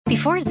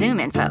Before Zoom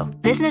Info,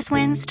 business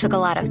wins took a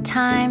lot of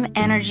time,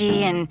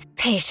 energy, and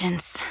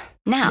patience.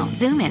 Now,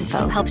 Zoom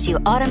Info helps you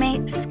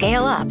automate,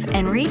 scale up,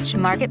 and reach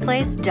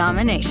marketplace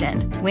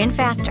domination. Win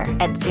faster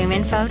at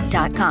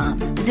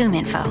zoominfo.com. Zoom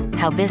Info,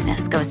 how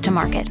business goes to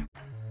market.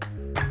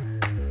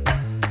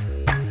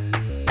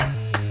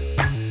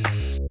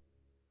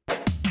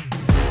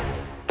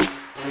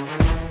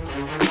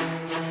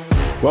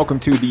 Welcome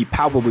to the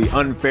Palpably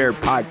Unfair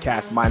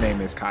podcast. My name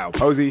is Kyle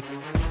Posey.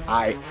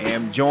 I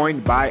am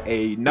joined by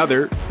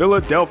another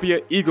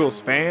Philadelphia Eagles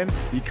fan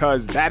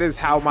because that is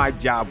how my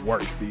job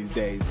works these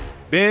days.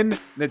 Ben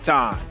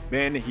Natan.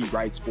 Ben, he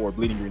writes for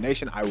Bleeding Green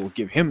Nation. I will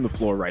give him the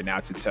floor right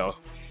now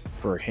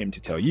for him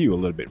to tell you a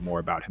little bit more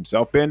about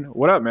himself. Ben,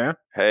 what up, man?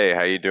 Hey,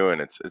 how you doing?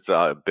 It's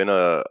been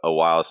a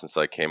while since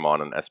I came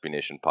on an SB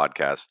Nation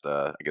podcast.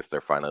 I guess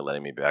they're finally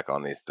letting me back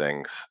on these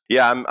things.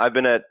 Yeah, I've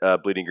been at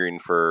Bleeding Green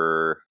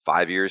for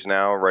 5 years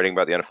now, writing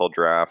about the NFL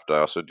draft. I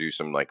also do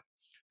some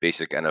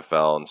basic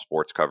NFL and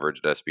sports coverage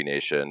at SB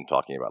Nation,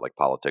 talking about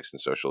politics and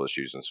social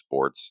issues in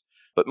sports,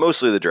 but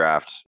mostly the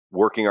draft.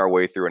 Working our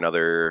way through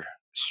another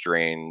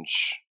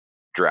strange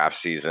draft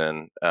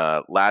season.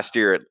 Last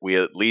year we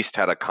at least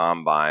had a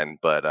combine,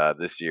 but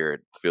this year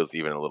it feels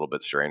even a little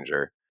bit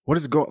stranger. What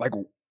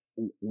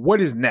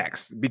is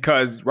next?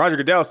 Because Roger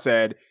Goodell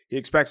said he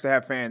expects to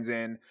have fans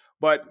in,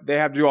 but they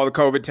have to do all the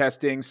COVID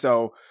testing.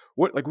 So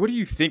what do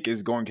you think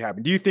is going to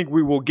happen? Do you think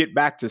we will get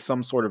back to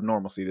some sort of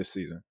normalcy this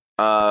season?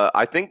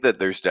 I think that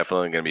there's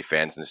definitely going to be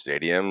fans in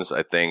stadiums.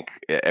 I think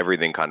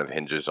everything kind of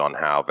hinges on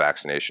how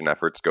vaccination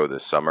efforts go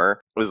this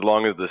summer. As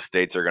long as the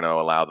states are going to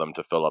allow them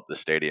to fill up the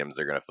stadiums,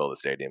 they're going to fill the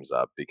stadiums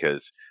up,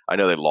 because I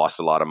know they lost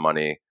a lot of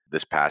money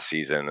this past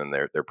season, and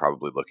they're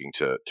probably looking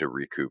to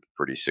recoup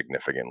pretty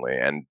significantly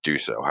and do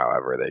so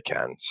however they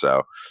can.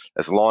 So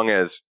as long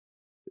as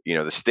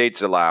the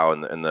states allow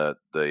and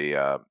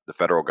the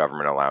federal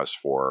government allows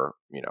for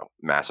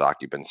max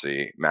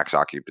occupancy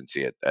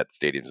at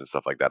stadiums and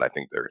stuff like that, I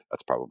think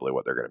that's probably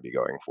what they're going to be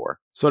going for.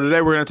 So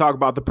today we're going to talk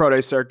about the pro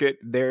day circuit.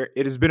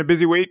 It has been a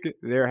busy week.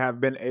 There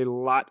have been a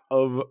lot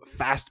of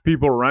fast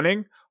people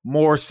running,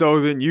 more so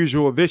than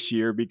usual this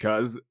year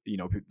because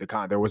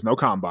there was no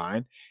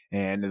combine,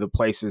 and the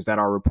places that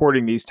are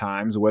reporting these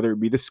times, whether it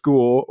be the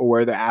school or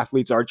where the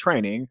athletes are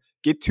training,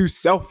 get to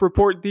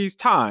self-report these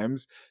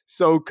times.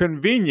 So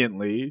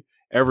conveniently,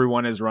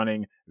 everyone is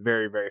running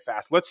very, very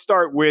fast. Let's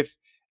start with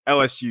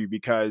LSU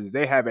because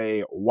they have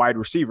a wide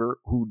receiver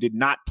who did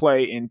not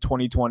play in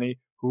 2020,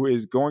 who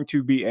is going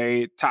to be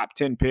a top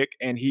 10 pick,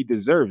 and he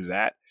deserves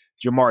that,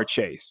 Jamar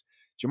Chase.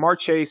 Jamar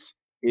Chase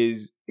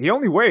he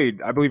only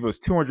weighed, I believe it was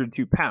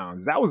 202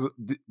 pounds.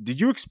 Did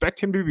you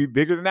expect him to be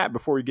bigger than that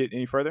before we get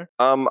any further?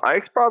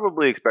 I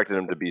probably expected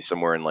him to be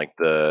somewhere in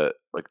the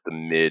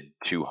mid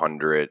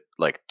 200,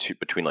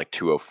 between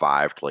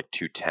 205 to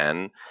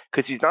 210,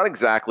 because he's not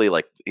exactly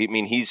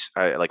he's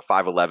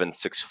 5'11",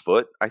 6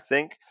 foot, I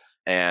think.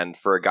 And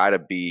for a guy to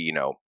be,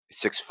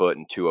 6 foot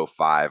and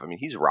 205,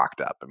 he's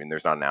rocked up.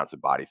 There's not an ounce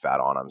of body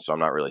fat on him. So I'm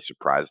not really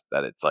surprised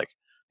that it's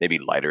maybe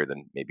lighter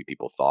than maybe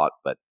people thought,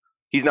 but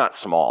he's not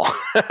small.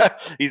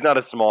 He's not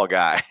a small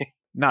guy.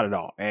 Not at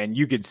all. And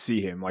you could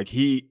see him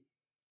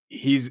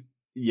he's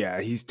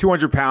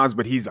 200 pounds,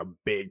 but he's a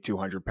big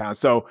 200 pounds.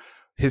 So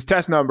his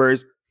test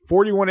numbers,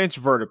 41-inch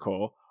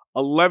vertical,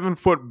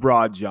 11-foot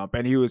broad jump,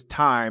 and he was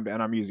timed,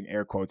 and I'm using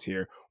air quotes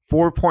here,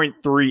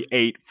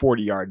 4.38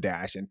 40-yard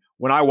dash. And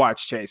when I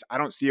watch Chase, I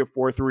don't see a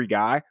 4.3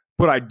 guy,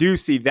 but I do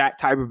see that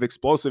type of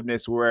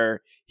explosiveness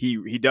where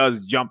he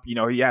does jump.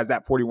 He has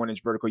that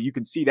 41-inch vertical. You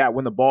can see that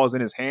when the ball's in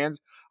his hands.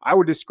 I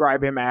would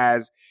describe him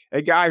as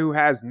a guy who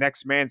has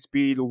next man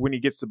speed. When he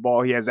gets the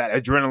ball, he has that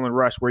adrenaline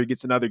rush where he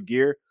gets another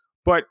gear.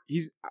 But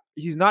he's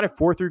not a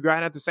 4.3 guy,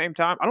 and at the same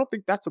time, I don't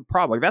think that's a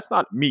problem. That's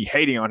not me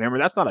hating on him, or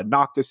that's not a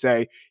knock to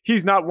say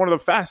he's not one of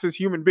the fastest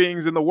human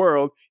beings in the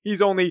world.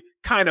 He's only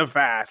kind of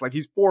fast.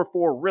 He's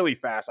 4.4 really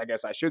fast. I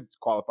guess I should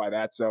qualify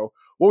that. So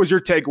what was your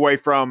takeaway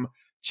from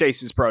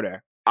Chase's pro day?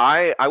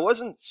 I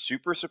wasn't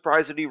super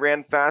surprised that he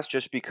ran fast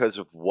just because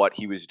of what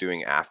he was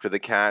doing after the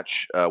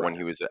catch when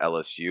he was at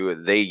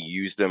LSU. They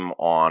used him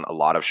on a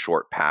lot of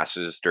short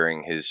passes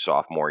during his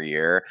sophomore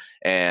year.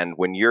 And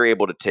when you're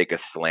able to take a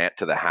slant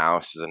to the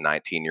house as a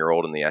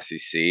 19-year-old in the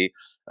SEC,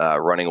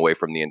 running away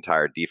from the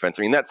entire defense,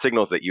 that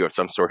signals that you have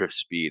some sort of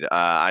speed.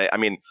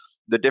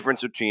 The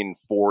difference between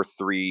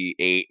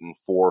 4.38 and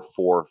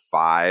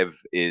 4.45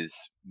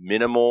 is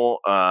minimal.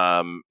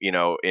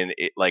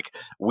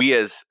 We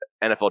as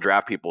NFL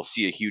draft people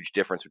see a huge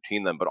difference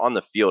between them, but on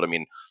the field,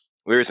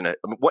 there isn't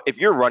if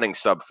you're running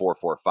sub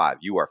 4.45,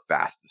 you are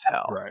fast as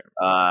hell.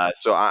 Right.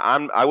 So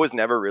I was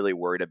never really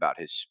worried about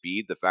his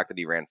speed. The fact that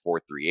he ran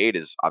 4.38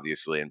 is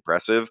obviously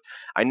impressive.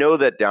 I know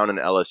that down in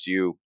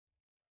LSU,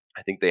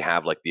 I think they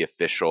have the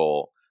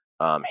official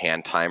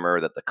hand timer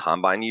that the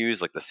combine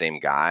used, the same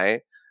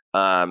guy.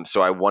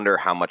 So I wonder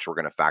how much we're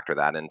going to factor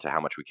that into how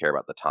much we care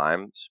about the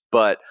times.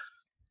 But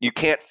you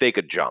can't fake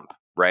a jump,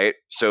 right?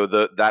 So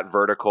that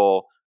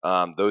vertical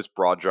Those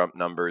broad jump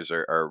numbers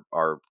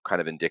are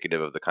kind of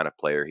indicative of the kind of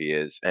player he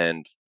is.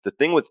 And the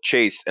thing with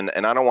Chase, and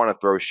I don't want to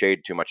throw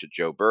shade too much at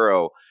Joe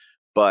Burrow,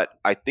 but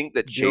I think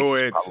that Chase Do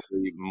is it.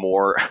 probably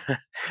more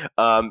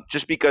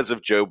just because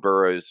of Joe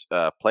Burrow's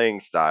playing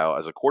style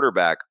as a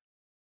quarterback.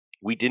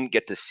 We didn't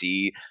get to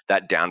see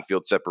that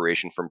downfield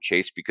separation from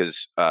Chase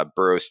because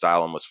Burrow's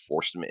style almost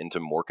forced him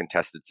into more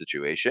contested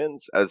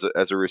situations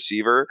as a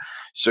receiver.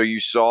 So you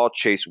saw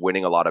Chase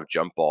winning a lot of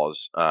jump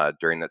balls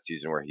during that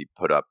season where he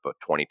put up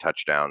 20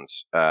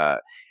 touchdowns.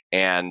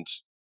 And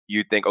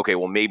you think, okay,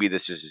 well, maybe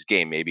this is his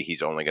game. Maybe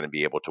he's only going to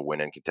be able to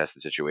win in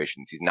contested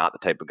situations. He's not the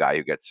type of guy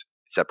who gets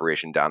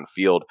separation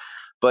downfield.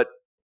 But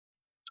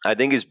I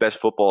think his best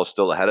football is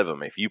still ahead of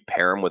him. If you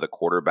pair him with a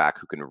quarterback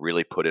who can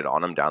really put it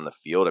on him down the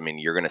field, I mean,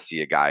 you're going to see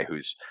a guy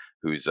whose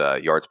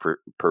yards per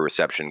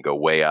reception go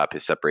way up.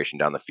 His separation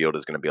down the field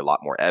is going to be a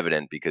lot more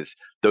evident because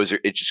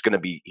he's going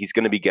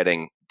to be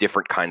getting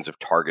different kinds of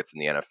targets in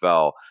the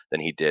NFL than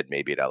he did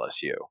maybe at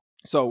LSU.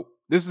 So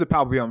this is a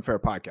Palpably Unfair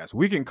podcast.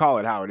 We can call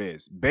it how it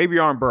is. Baby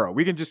arm Burrow.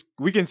 We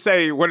can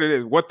say what it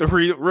is, what the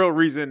real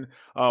reason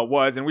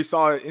was, and we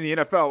saw it in the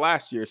NFL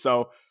last year.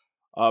 So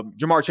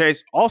Jamar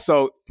Chase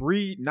also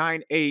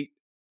 3.98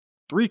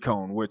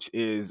 3-cone,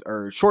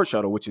 or short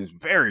shuttle, which is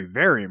very,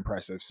 very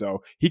impressive.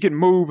 So he can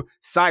move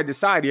side to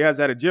side. He has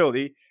that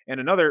agility. And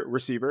another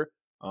receiver,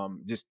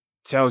 just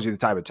tells you the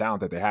type of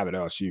talent that they have at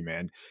LSU,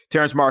 man.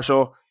 Terrace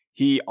Marshall,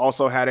 he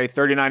also had a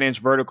 39-inch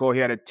vertical. He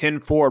had a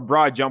 10.4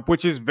 broad jump,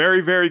 which is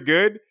very, very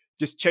good.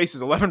 Just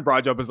Chase's 11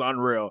 broad jump is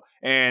unreal.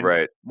 And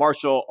right.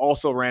 Marshall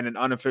also ran an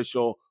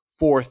unofficial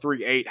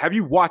 4.38. Have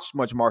you watched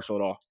much Marshall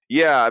at all?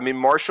 Yeah, I mean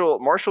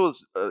Marshall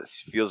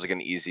feels like an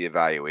easy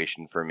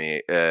evaluation for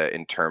me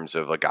in terms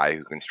of a guy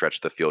who can stretch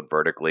the field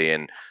vertically,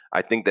 and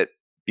I think that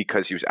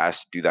because he was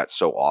asked to do that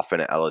so often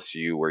at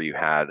LSU, where you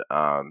had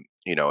a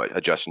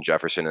Justin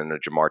Jefferson and a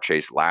Jamar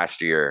Chase last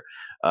year,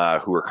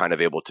 who were kind of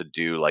able to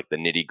do like the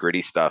nitty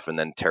gritty stuff, and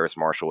then Terrace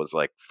Marshall was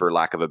like, for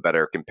lack of a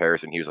better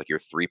comparison, he was like your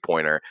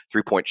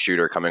 3-point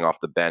shooter coming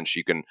off the bench.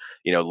 You can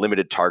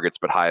limited targets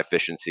but high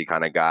efficiency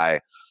kind of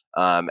guy.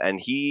 And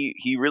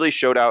he really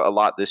showed out a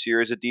lot this year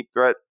as a deep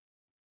threat.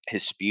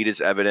 His speed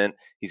is evident.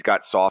 He's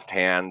got soft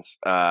hands.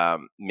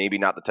 Maybe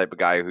not the type of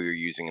guy who you're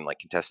using in like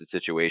contested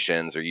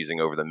situations or using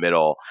over the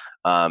middle,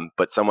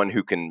 but someone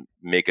who can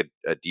make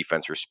a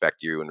defense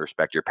respect you and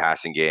respect your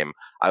passing game.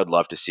 I would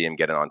love to see him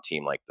get it on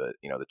team like the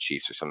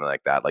Chiefs or something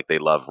like that. Like they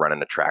love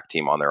running a track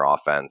team on their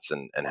offense,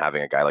 and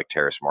having a guy like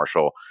Terrace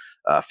Marshall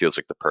feels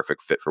like the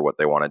perfect fit for what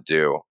they want to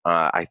do.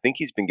 I think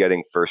he's been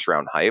getting first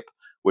round hype,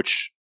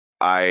 which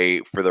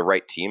for the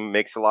right team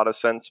makes a lot of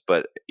sense.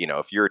 But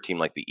if you're a team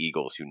like the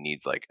Eagles who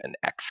needs like an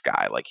X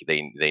guy, like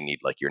they need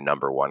like your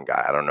number one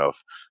guy. I don't know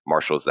if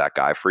Marshall's that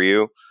guy for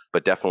you,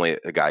 but definitely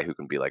a guy who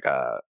can be like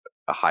a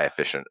high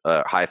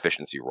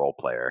efficiency role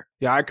player.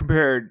 Yeah, I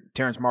compared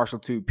Terrace Marshall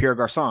to Pierre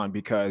Garçon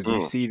because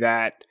you see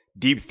that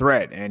deep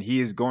threat, and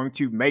he is going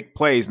to make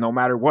plays no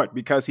matter what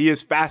because he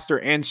is faster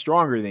and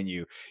stronger than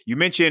you. You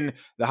mentioned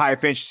the high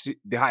efficiency,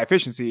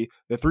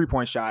 the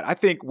 3-point shot. I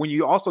think when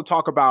you also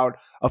talk about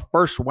a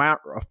first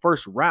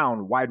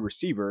round wide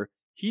receiver,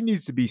 he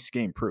needs to be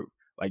scheme proof.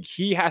 Like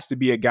he has to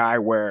be a guy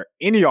where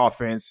any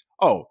offense,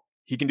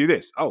 he can do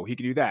this. Oh, he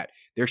can do that.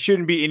 There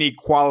shouldn't be any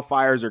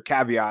qualifiers or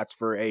caveats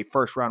for a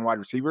first round wide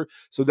receiver.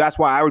 So that's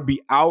why I would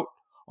be out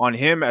on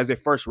him as a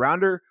first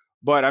rounder.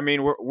 But I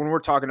mean, we're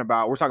talking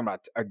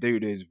about a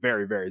dude who is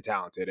very, very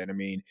talented, and I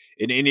mean,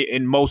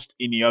 in most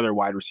any other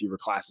wide receiver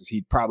classes,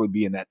 he'd probably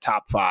be in that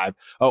top 5.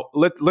 Oh,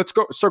 let's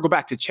go circle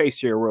back to Chase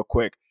here real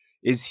quick.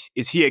 Is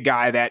he a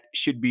guy that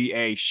should be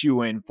a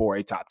shoe-in for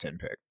a top 10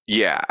 pick?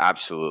 Yeah,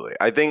 absolutely.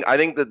 I think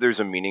that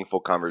there's a meaningful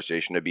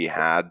conversation to be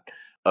had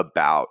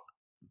about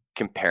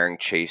comparing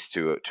Chase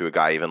to a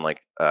guy even like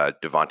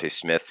Devontae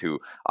Smith, who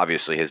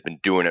obviously has been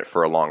doing it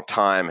for a long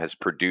time, has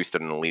produced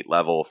at an elite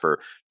level for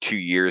 2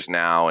 years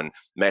now, and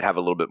might have a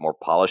little bit more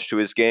polish to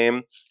his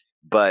game.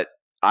 But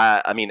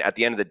I mean, at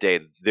the end of the day,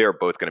 they're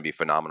both going to be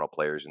phenomenal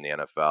players in the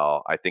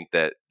NFL. I think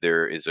that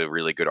there is a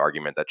really good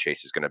argument that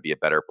Chase is going to be a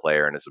better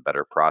player and is a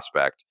better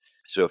prospect.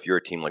 So if you're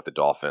a team like the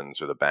Dolphins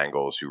or the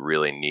Bengals who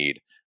really need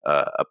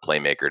a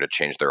playmaker to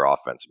change their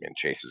offense, I mean,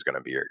 Chase is going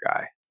to be your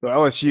guy. So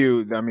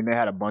LSU, I mean, they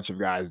had a bunch of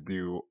guys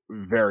do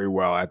very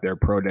well at their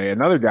pro day.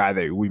 Another guy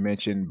that we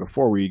mentioned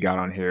before we got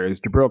on here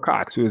is Jabril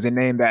Cox, who is a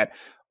name that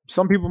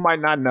some people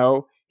might not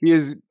know. He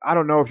is, I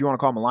don't know if you want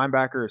to call him a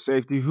linebacker or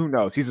safety. Who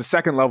knows? He's a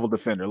second-level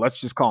defender. Let's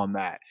just call him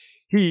that.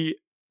 He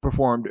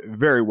performed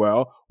very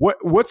well.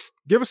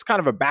 Give us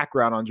kind of a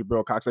background on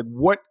Jabril Cox. Like,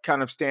 what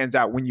kind of stands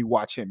out when you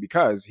watch him?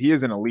 Because he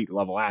is an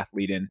elite-level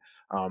athlete. And,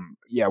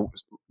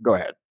 go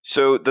ahead.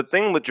 So the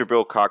thing with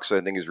Jabril Cox I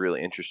think is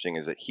really interesting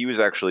is that he was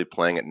actually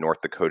playing at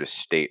North Dakota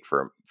State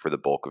for the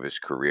bulk of his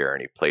career,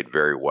 and he played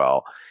very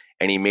well.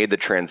 And he made the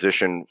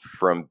transition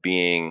from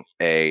being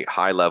a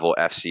high-level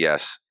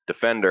FCS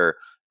defender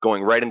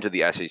going right into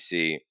the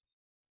SEC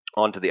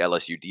onto the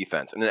LSU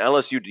defense, and an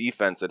LSU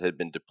defense that had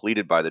been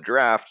depleted by the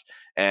draft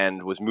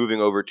and was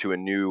moving over to a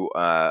new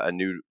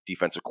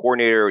defensive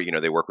coordinator. You know,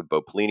 they worked with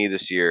Bo Pelini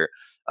this year,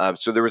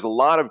 so there was a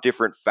lot of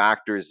different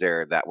factors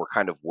there that were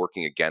kind of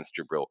working against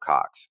Jabril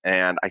Cox.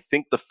 And I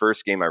think the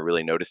first game I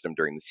really noticed him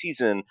during the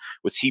season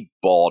was he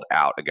balled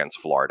out against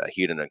Florida.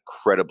 He had an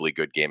incredibly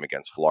good game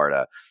against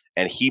Florida,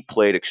 and he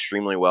played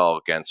extremely well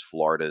against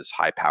Florida's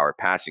high-powered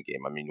passing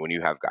game. I mean, when you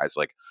have guys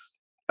like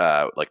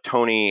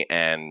Tony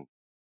and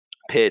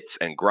Pitts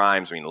and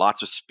Grimes, I mean,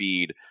 lots of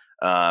speed.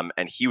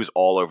 And he was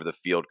all over the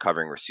field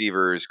covering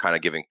receivers, kind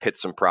of giving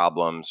Pitts some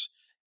problems.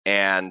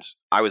 And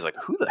I was like,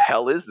 who the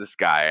hell is this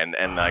guy? And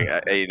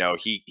you know,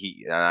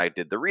 he and I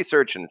did the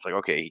research, and it's like,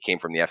 okay, he came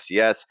from the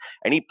FCS,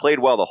 and he played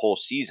well the whole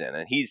season.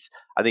 And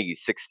I think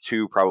he's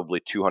 6'2",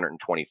 probably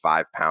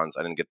 225 pounds.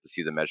 I didn't get to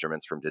see the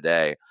measurements from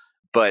today,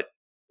 but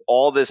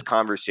all this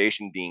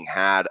conversation being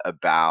had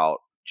about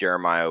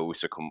Jeremiah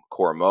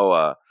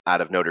Owusu-Koramoah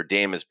out of Notre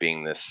Dame as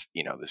being this,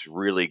 you know, this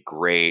really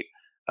great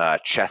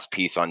chess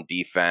piece on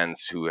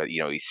defense who,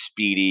 you know, he's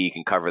speedy, he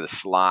can cover the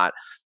slot.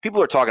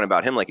 People are talking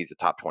about him like he's a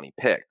top 20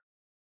 pick,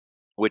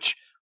 which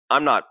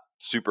I'm not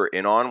super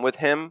in on with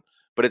him.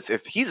 But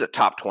if he's a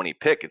top 20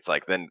 pick, it's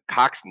like then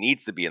Cox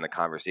needs to be in the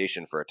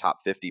conversation for a top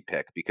 50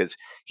 pick, because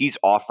he's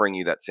offering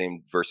you that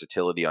same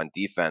versatility on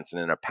defense.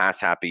 And in a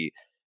pass happy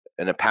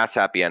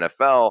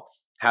NFL,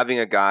 having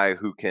a guy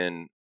who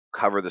can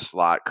cover the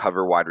slot,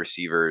 cover wide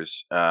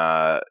receivers,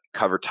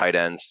 cover tight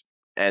ends,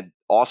 and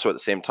also at the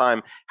same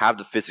time have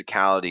the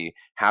physicality,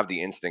 have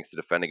the instincts to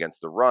defend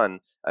against the run.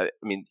 I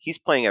mean, he's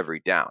playing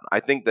every down. I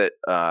think that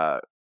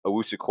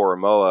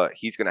Owusu-Koramoah,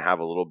 he's going to have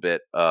a little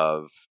bit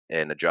of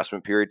an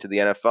adjustment period to the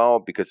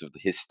NFL because of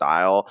his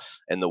style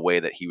and the way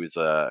that he was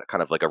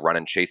kind of like a run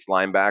and chase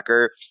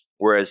linebacker.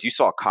 Whereas you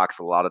saw Cox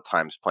a lot of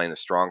times playing the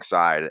strong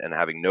side and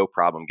having no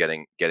problem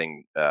getting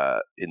in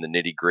the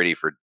nitty gritty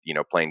for, you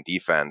know, playing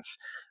defense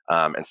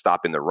and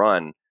stopping the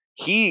run.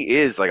 He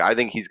is like, I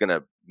think he's going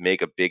to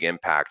make a big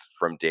impact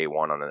from day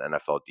one on an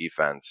NFL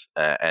defense.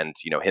 And,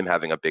 you know, him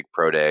having a big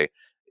pro day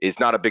is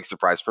not a big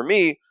surprise for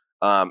me.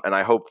 And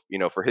I hope, you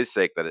know, for his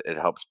sake that it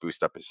helps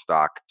boost up his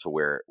stock to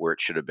where it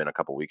should have been a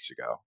couple weeks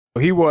ago.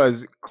 He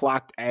was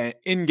clocked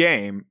in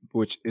game,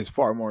 which is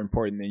far more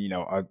important than, you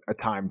know, a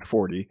timed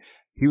 40.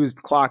 He was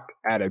clocked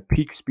at a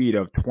peak speed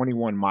of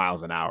 21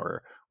 miles an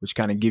hour, which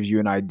kind of gives you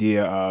an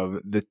idea of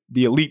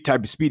the elite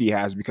type of speed he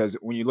has. Because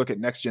when you look at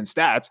next gen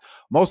stats,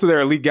 most of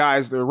their elite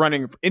guys, they're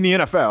running in the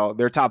NFL.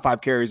 Their top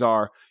 5 carries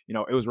are, you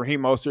know, it was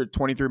Raheem Mostert,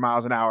 23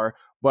 miles an hour.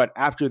 But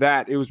after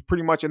that, it was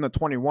pretty much in the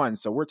 21.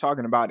 So we're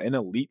talking about an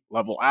elite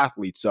level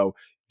athlete. So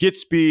get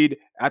speed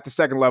at the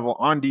second level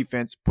on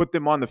defense, put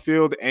them on the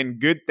field, and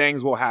good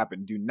things will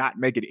happen. Do not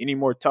make it any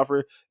more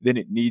tougher than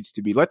it needs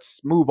to be.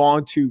 Let's move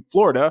on to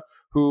Florida,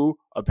 who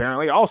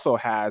apparently also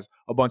has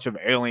a bunch of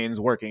aliens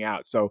working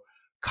out. So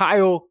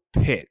Kyle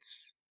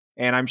Pitts,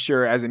 and I'm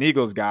sure as an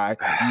Eagles guy,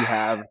 you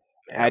have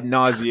ad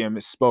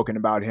nauseum spoken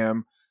about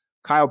him.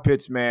 Kyle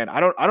Pitts, man,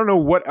 I don't know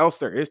what else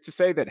there is to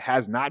say that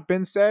has not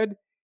been said.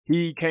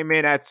 He came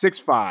in at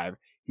 6'5".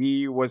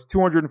 He was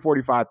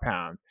 245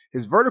 pounds.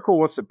 His vertical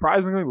was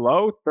surprisingly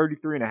low,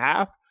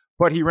 33.5,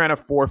 but he ran a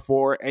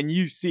 4.4. And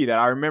you see that.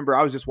 I remember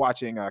I was just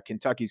watching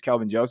Kentucky's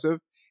Kelvin Joseph,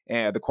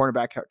 and the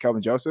cornerback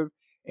Kelvin Joseph,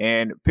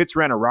 and Pitts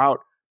ran a route,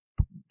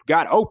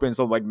 got open,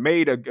 so like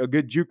made a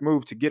good juke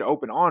move to get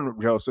open on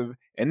Joseph,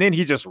 and then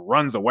he just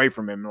runs away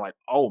from him. Like,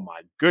 oh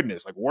my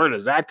goodness, like where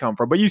does that come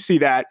from? But you see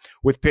that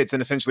with Pitts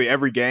in essentially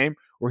every game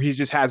where he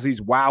just has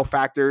these wow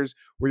factors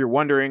where you're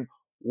wondering,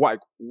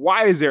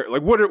 why is there,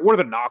 like, what are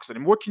the knocks on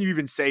him? What can you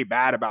even say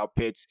bad about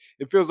Pitts?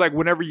 It feels like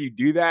whenever you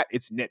do that,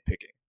 it's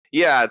nitpicking.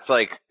 Yeah, it's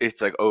like,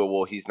 oh,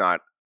 well, he's not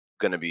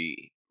going to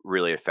be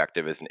really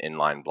effective as an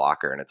inline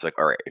blocker. And it's like,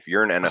 all right, if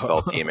you're an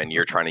NFL team and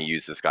you're trying to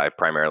use this guy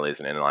primarily as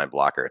an inline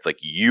blocker, it's like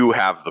you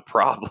have the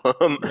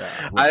problem.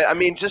 Yeah, right. I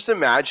mean, just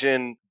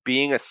imagine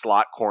being a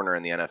slot corner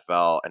in the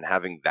NFL and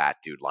having that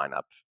dude line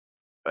up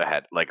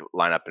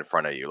in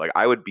front of you. Like,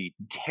 I would be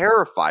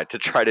terrified to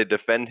try to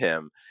defend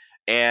him.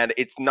 And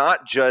it's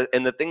not just,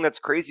 and the thing that's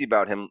crazy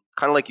about him,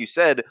 kind of like you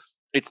said,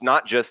 it's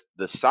not just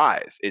the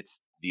size,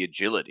 it's the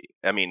agility.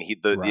 I mean,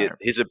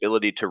 his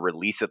ability to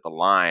release at the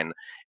line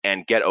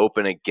and get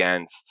open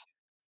against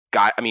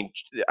guy. I mean,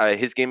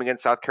 his game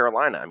against South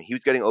Carolina, I mean, he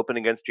was getting open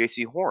against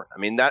J.C. Horn. I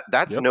mean,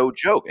 that's no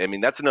joke. I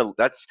mean,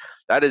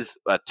 that is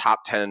a top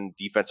 10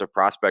 defensive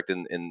prospect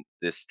in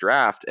this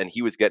draft, and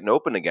he was getting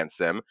open against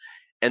them.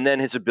 And then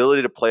his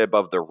ability to play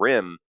above the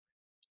rim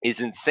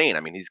is insane. I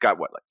mean, he's got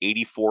what, like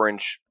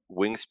 84-inch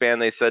wingspan,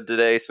 they said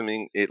today,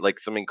 something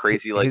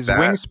crazy like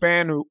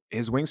that.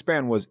 His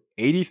wingspan was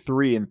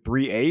 83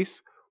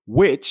 3/8,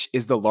 which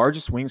is the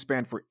largest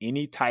wingspan for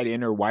any tight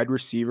end or wide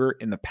receiver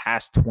in the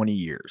past 20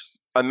 years.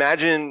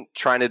 Imagine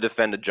trying to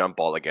defend a jump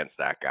ball against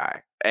that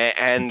guy.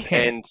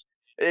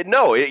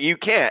 No, you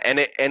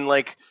can't. And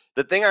like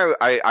the thing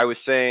I was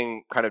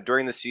saying kind of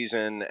during the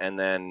season, and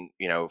then,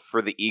 you know,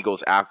 for the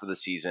Eagles after the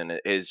season,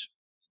 is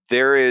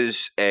there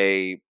is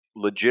a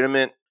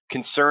legitimate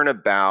concern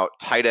about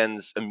tight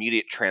ends'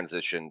 immediate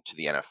transition to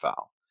the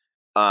NFL.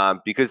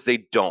 Because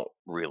they don't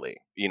really.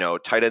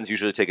 Tight ends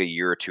usually take a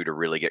year or two to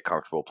really get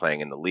comfortable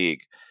playing in the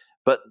league.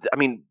 But, I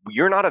mean,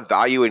 you're not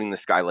evaluating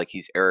this guy like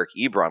he's Eric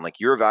Ebron.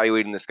 Like, you're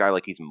evaluating this guy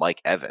like he's Mike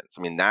Evans.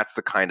 I mean, that's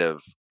the kind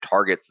of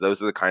targets,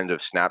 those are the kind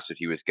of snaps that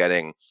he was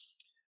getting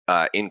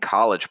in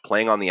college,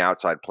 playing on the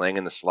outside, playing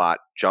in the slot,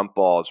 jump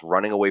balls,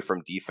 running away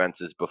from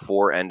defenses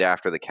before and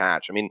after the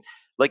catch. I mean,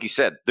 like you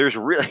said,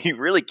 you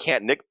really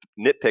can't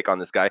nitpick on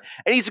this guy,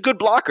 and he's a good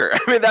blocker.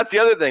 I mean, that's the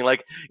other thing.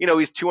 Like,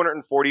 he's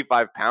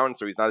 245 pounds,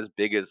 so he's not as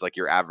big as like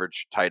your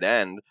average tight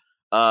end.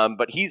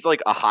 But he's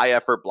like a high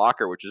effort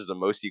blocker, which is the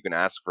most you can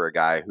ask for a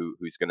guy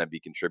who's going to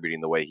be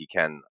contributing the way he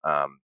can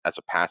as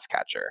a pass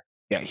catcher.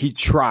 Yeah, he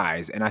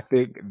tries, and I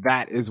think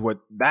that's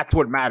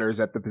what matters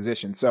at the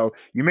position. So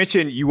you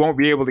mentioned you won't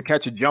be able to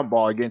catch a jump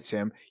ball against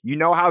him.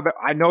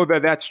 I know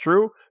that that's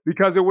true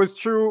because it was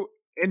true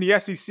in the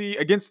SEC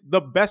against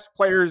the best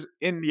players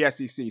in the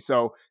SEC.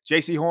 So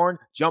J.C. Horn,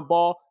 jump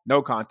ball,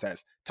 no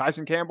contest.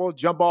 Tyson Campbell,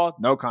 jump ball,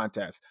 no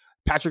contest.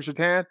 Patrick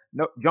Surtain,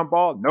 no jump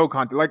ball, no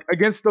contest. Like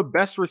against the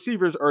best against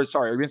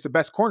the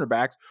best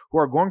cornerbacks who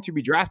are going to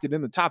be drafted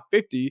in the top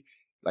 50.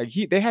 Like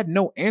they had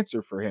no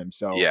answer for him.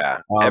 So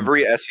yeah,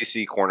 every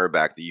SEC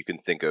cornerback that you can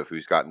think of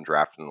who's gotten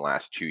drafted in the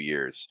last 2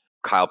 years,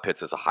 Kyle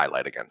Pitts is a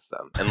highlight against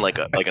them, and like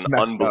an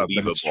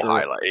unbelievable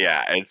highlight.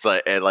 Yeah, it's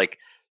like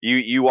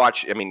you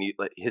watch. I mean,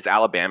 his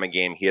Alabama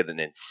game, he had an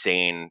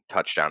insane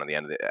touchdown at the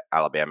end of the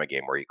Alabama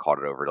game where he caught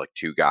it over like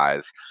two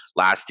guys.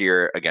 Last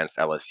year against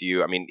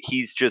LSU, I mean,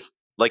 he's just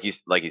like you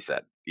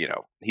said.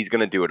 He's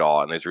going to do it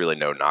all, and there's really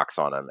no knocks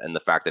on him. And the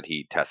fact that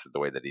he tested the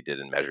way that he did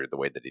and measured the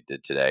way that he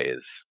did today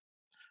is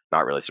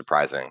not really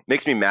surprising.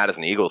 Makes me mad as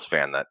an Eagles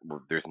fan that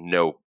there's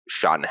no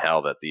shot in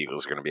hell that the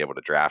Eagles are going to be able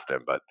to draft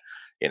him. But,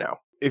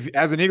 if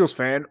as an Eagles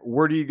fan,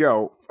 where do you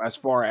go as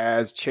far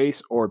as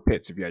Chase or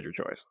Pitts if you had your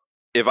choice?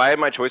 If I had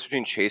my choice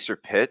between Chase or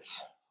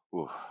Pitts,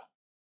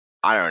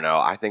 I don't know.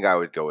 I think I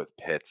would go with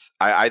Pitts.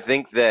 I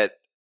think that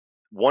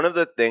one of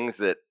the things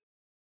that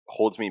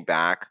holds me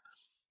back,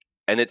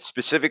 and it's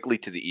specifically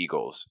to the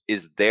Eagles,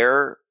 is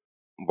their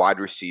wide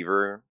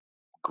receiver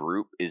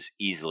group is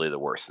easily the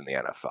worst in the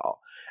NFL.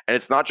 And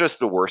it's not just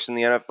the worst in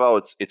the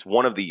NFL, it's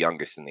one of the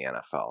youngest in the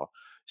NFL.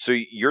 So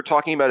you're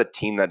talking about a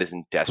team that is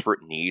in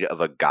desperate need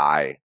of a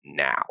guy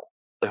now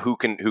who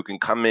can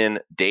come in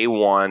day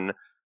one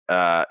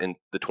in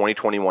the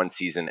 2021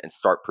 season and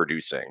start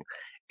producing.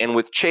 And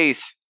with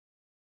Chase,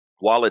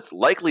 while it's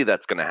likely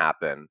that's going to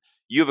happen,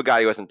 you have a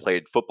guy who hasn't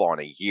played football in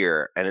a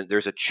year, and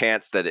there's a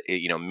chance that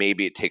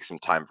maybe it takes some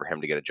time for him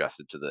to get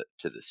adjusted to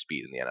the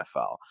speed in the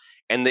NFL.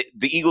 And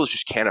the Eagles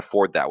just can't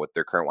afford that with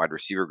their current wide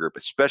receiver group,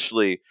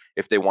 especially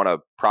if they want to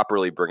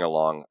properly bring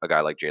along a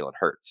guy like Jalen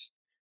Hurts.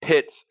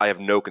 Pitts, I have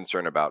no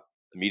concern about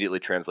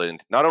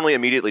not only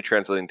immediately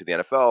translating to the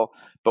NFL,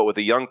 but with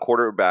a young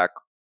quarterback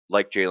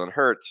like Jalen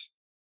Hurts,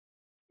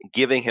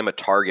 giving him a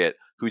target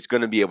who's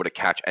going to be able to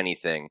catch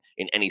anything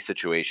in any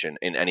situation,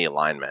 in any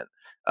alignment.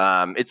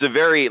 It's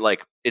very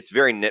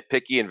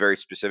nitpicky and very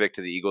specific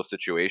to the Eagles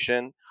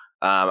situation.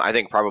 I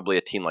think probably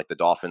a team like the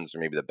Dolphins or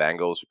maybe the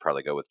Bengals would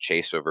probably go with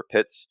Chase over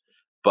Pitts.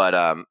 But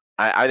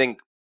I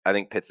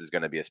think Pitts is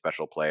going to be a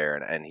special player,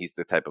 and he's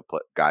the type of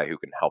guy who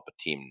can help a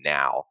team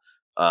now.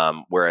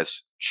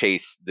 Whereas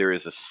Chase, there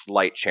is a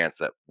slight chance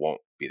that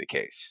won't be the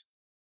case.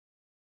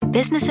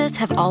 Businesses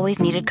have always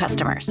needed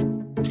customers.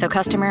 So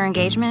customer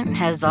engagement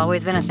has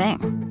always been a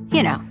thing.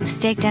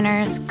 Steak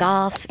dinners,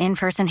 golf,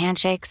 in-person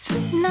handshakes.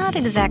 Not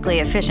exactly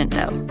efficient,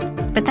 though.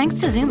 But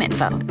thanks to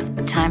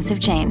ZoomInfo, times have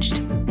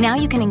changed. Now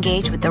you can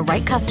engage with the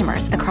right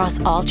customers across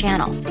all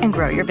channels and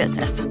grow your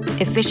business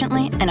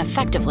efficiently and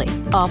effectively,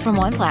 all from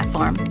one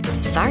platform.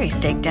 Sorry,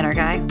 steak dinner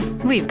guy.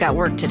 We've got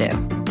work to do.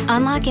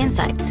 Unlock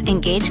insights,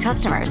 engage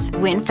customers,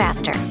 win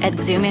faster at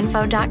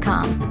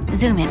ZoomInfo.com.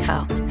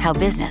 ZoomInfo, how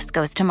business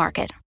goes to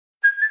market.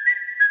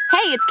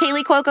 Hey, it's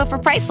Kaylee Cuoco for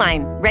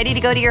Priceline. Ready to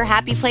go to your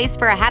happy place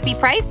for a happy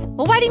price?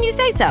 Well, why didn't you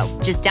say so?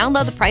 Just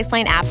download the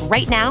Priceline app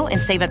right now and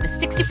save up to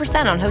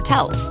 60% on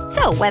hotels.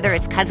 So whether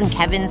it's Cousin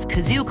Kevin's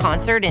Kazoo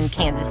Concert in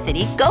Kansas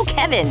City, go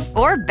Kevin,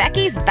 or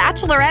Becky's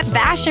Bachelorette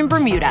Bash in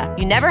Bermuda,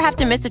 you never have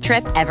to miss a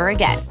trip ever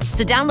again.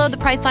 So download the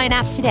Priceline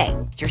app today.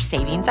 Your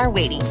savings are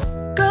waiting.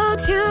 Go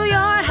to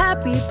your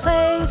happy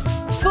place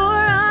for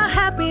a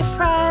happy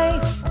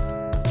price.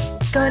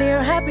 Go to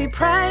your happy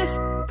price,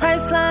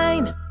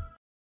 Priceline.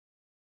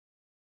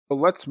 So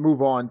let's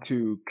move on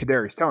to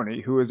Kadarius Toney,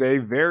 who is a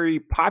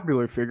very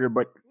popular figure,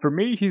 but for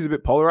me, he's a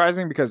bit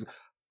polarizing because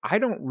I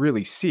don't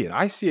really see it.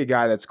 I see a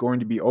guy that's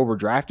going to be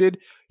overdrafted.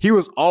 He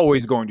was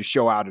always going to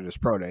show out at his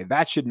pro day.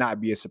 That should not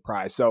be a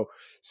surprise. So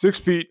 6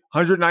 feet,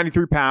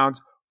 193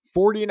 pounds,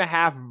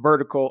 40.5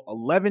 vertical,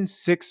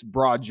 11.6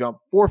 broad jump,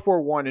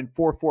 4.41 and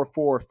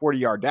 4.44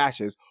 40-yard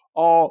dashes,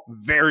 all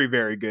very,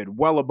 very good,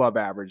 well above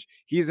average.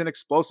 He's an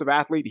explosive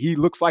athlete. He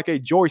looks like a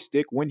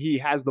joystick when he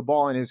has the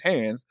ball in his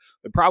hands.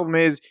 The problem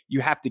is you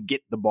have to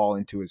get the ball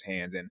into his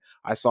hands. And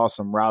I saw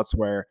some routes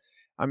where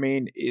I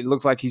mean, it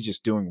looks like he's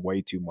just doing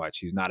way too much.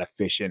 He's not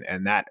efficient,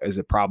 and that is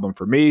a problem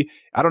for me.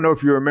 I don't know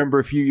if you remember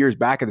a few years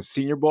back at the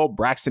Senior Bowl,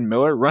 Braxton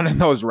Miller running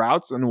those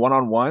routes and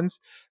one-on-ones.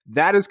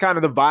 That is kind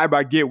of the vibe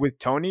I get with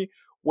Tony,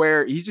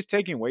 where he's just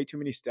taking way too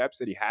many steps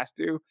that he has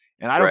to,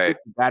 and I don't Right.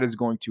 think that is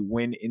going to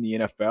win in the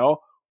NFL.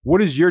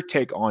 What is your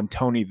take on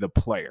Tony the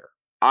player?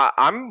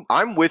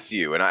 I'm with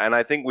you, and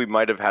I think we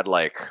might have had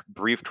like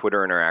brief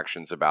Twitter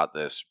interactions about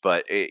this,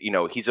 but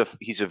he's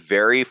a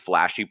very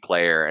flashy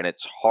player, and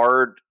it's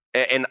hard.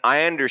 And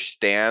I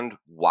understand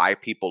why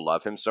people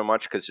love him so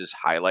much because his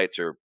highlights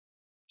are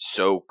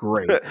so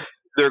Great.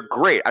 they're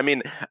great. I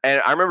mean,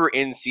 and I remember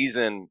in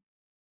season.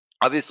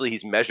 Obviously,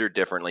 he's measured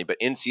differently, but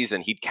in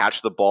season, he'd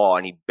catch the ball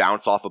and he'd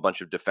bounce off a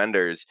bunch of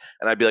defenders,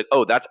 and I'd be like,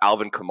 "Oh, that's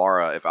Alvin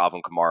Kamara." If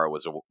Alvin Kamara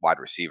was a wide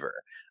receiver,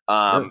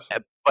 Sure.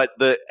 but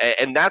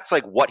and that's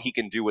like what he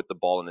can do with the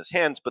ball in his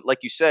hands. But like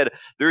you said,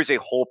 there is a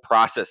whole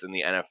process in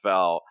the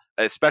NFL,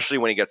 especially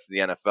when he gets to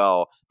the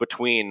NFL,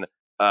 between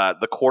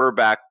the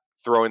quarterback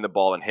throwing the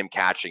ball and him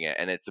catching it,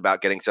 and it's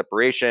about getting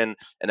separation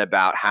and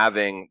about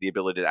having the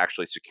ability to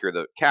actually secure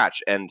the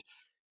catch. And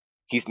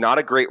he's not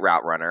a great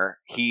route runner.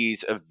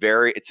 He's a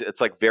very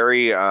it's like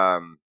very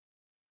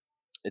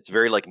it's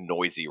very like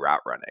noisy route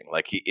running.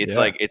 Like it's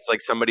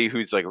like somebody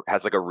who's like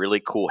has like a really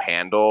cool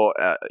handle.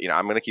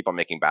 I'm gonna keep on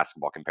making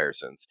basketball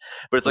comparisons,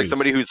 but it's like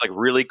somebody who's like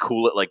really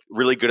cool at like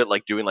really good at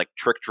like doing like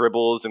trick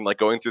dribbles and like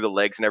going through the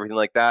legs and everything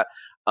like that.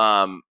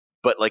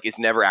 But like is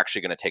never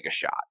actually gonna take a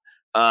shot.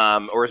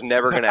 Or is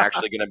never going to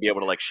actually going to be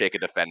able to like shake a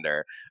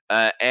defender,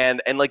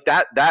 and like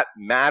that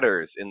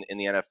matters in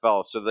the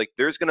NFL. So like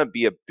there's going to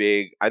be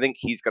I think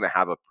he's going to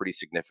have a pretty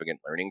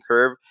significant learning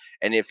curve,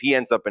 and if he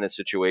ends up in a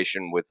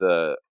situation with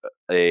an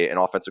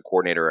offensive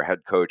coordinator or a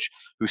head coach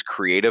who's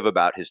creative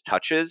about his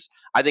touches,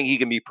 I think he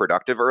can be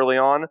productive early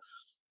on.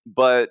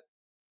 But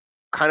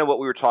kind of what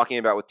we were talking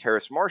about with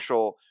Terrace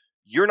Marshall,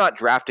 you're not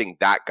drafting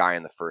that guy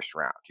in the first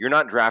round. You're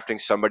not drafting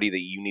somebody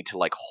that you need to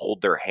like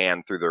hold their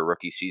hand through their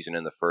rookie season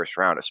in the first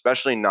round,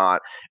 especially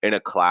not in a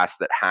class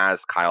that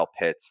has Kyle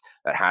Pitts,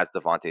 that has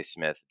Devontae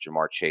Smith,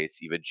 Jamar Chase,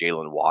 even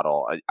Jalen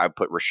Waddle. I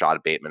put Rashad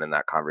Bateman in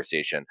that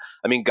conversation.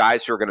 I mean,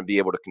 guys who are going to be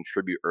able to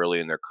contribute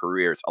early in their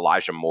careers.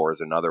 Elijah Moore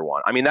is another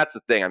one. I mean, that's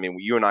the thing. I mean,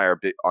 you and I are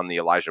on the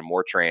Elijah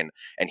Moore train,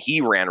 and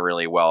he ran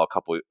really well a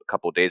couple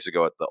of days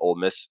ago at the Ole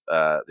Miss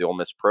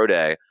Pro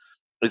Day.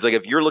 Is like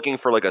if you're looking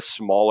for like a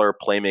smaller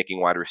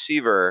playmaking wide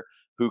receiver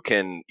who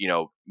can,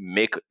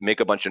 make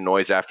a bunch of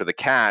noise after the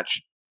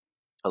catch,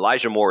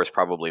 Elijah Moore is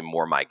probably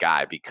more my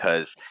guy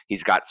because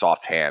he's got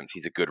soft hands.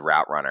 He's a good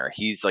route runner.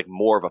 He's like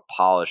more of a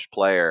polished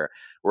player.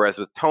 Whereas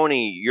with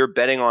Tony, you're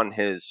betting on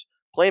his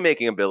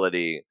playmaking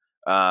ability,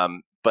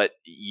 but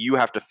you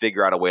have to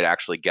figure out a way to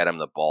actually get him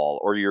the ball,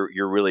 or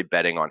you're really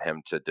betting on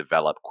him to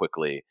develop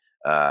quickly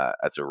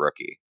as a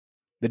rookie.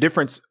 The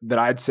difference that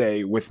I'd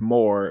say with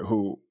Moore,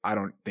 who I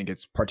don't think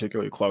it's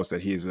particularly close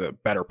that he's a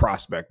better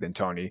prospect than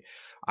Tony,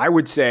 I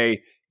would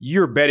say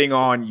you're betting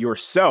on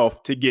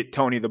yourself to get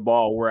Tony the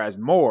ball, whereas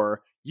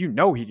Moore, he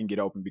can get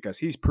open because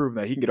he's proven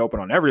that he can get open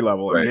on every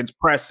level against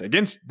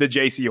the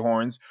JC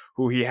Horns,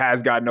 who he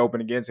has gotten open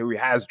against, who he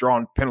has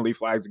drawn penalty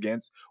flags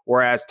against.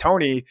 Whereas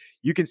Tony,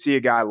 you can see a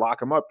guy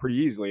lock him up pretty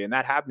easily, and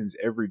that happens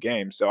every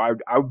game. So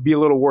I would be a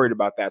little worried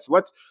about that. So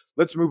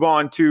let's move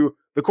on to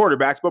the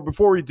quarterbacks. But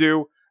before we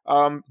do,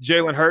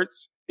 Jalen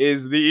Hurts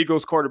is the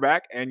Eagles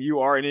quarterback, and you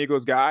are an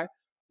Eagles guy.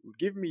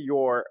 Give me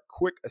your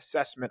quick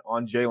assessment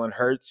on Jalen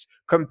Hurts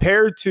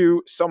compared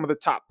to some of the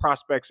top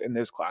prospects in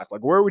this class.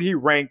 Like, where would he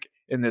rank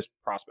in this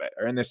prospect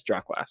or in this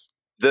draft class?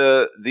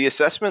 The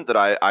assessment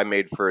that I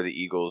made for the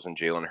Eagles and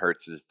Jalen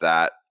Hurts is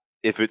that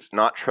if it's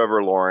not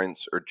Trevor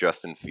Lawrence or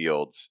Justin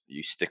Fields,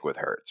 you stick with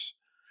Hurts.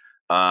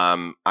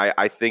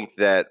 I think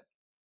that.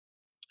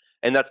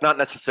 And that's not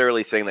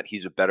necessarily saying that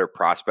he's a better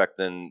prospect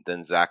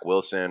than Zach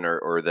Wilson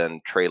or than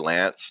Trey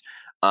Lance.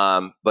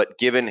 But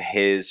given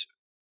his,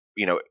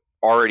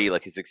 already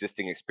like his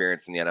existing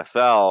experience in the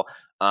NFL,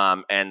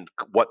 and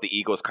what the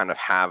Eagles kind of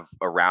have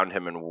around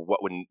him and what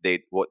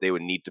they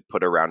would need to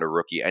put around a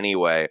rookie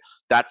anyway,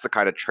 that's the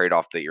kind of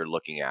trade-off that you're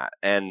looking at.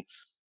 And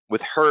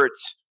with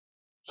Hurts,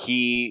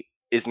 he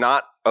is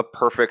not a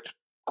perfect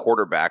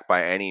quarterback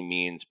by any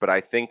means, but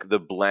I think the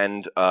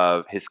blend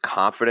of his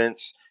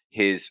confidence,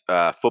 his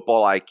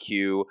football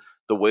IQ,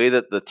 the way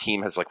that the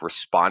team has like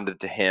responded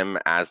to him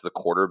as the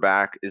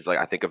quarterback is like,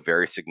 I think, a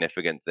very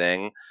significant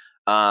thing.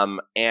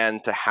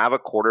 And to have a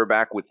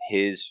quarterback with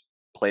his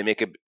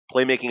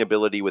playmaking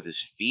ability with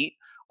his feet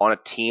on a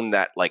team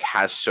that like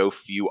has so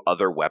few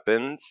other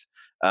weapons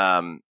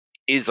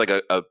is like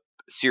a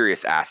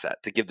serious asset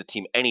to give the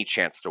team any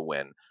chance to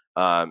win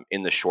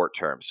in the short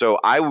term. So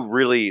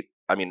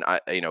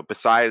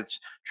besides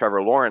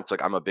Trevor Lawrence,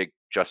 like I'm a big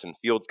Justin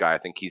Fields guy. I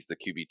think he's the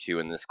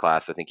QB2 in this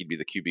class. I think he'd be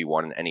the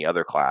QB1 in any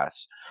other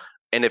class.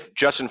 And if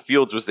Justin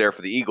Fields was there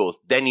for the Eagles,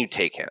 then you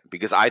take him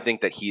because I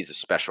think that he's a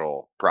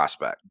special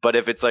prospect. But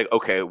if it's like,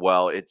 okay,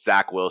 well, it's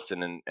Zach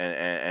Wilson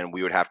and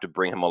we would have to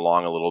bring him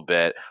along a little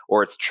bit,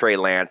 or it's Trey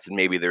Lance and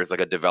maybe there's like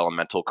a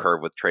developmental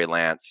curve with Trey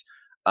Lance,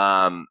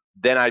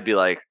 then I'd be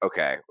like,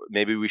 okay,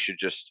 maybe we should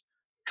just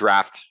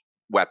draft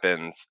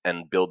weapons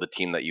and build the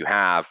team that you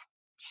have,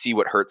 see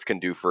what Hurts can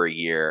do for a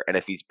year. And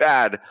if he's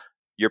bad,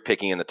 you're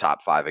picking in the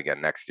top 5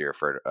 again next year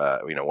for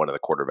one of the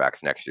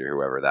quarterbacks next year,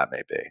 whoever that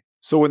may be.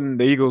 So when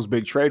the Eagles'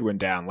 big trade went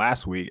down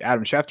last week,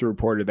 Adam Schefter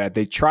reported that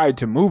they tried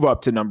to move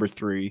up to number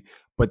 3,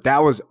 but that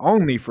was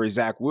only for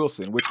Zach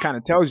Wilson, which kind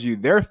of tells you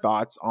their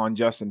thoughts on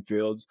Justin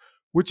Fields,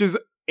 which is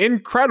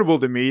incredible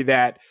to me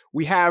that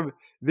we have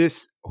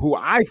this, who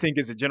I think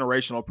is a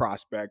generational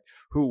prospect,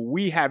 who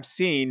we have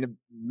seen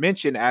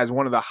mentioned as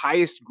one of the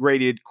highest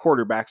graded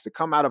quarterbacks to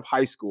come out of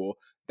high school.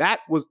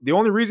 That was the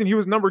only reason he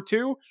was number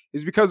 2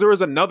 is because there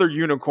was another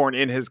unicorn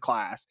in his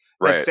class.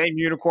 Right. That same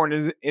unicorn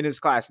is in his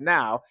class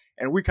now.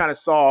 And we kind of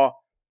saw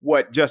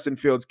what Justin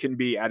Fields can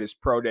be at his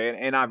pro day.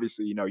 And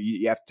obviously,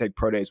 you have to take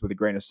pro days with a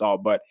grain of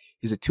salt, but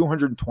he's a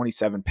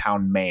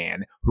 227-pound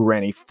man who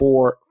ran a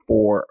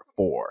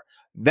 4.44.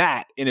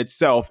 That in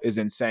itself is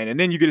insane. And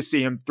then you get to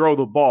see him throw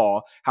the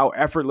ball, how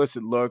effortless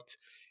it looked.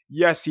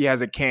 Yes, he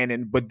has a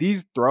cannon, but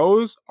these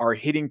throws are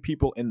hitting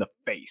people in the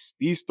face.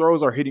 These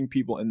throws are hitting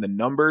people in the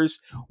numbers.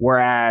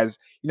 Whereas,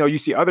 you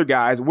see other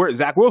guys, where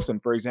Zach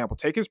Wilson, for example,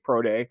 take his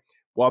pro day.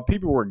 While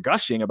people were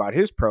gushing about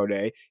his pro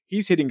day,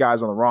 he's hitting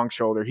guys on the wrong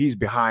shoulder. He's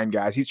behind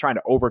guys. He's trying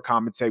to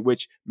overcompensate,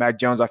 which Mac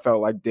Jones, I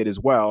felt like, did as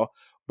well.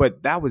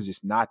 But that was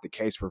just not the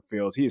case for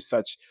Fields. He is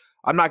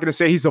I'm not going to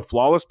say he's a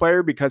flawless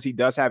player because he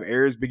does have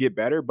areas to get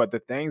better, but the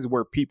things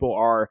where people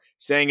are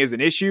saying is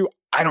an issue,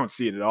 I don't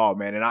see it at all,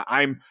 man.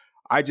 And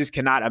I just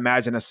cannot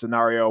imagine a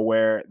scenario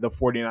where the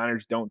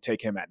 49ers don't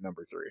take him at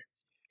number 3.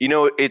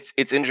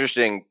 It's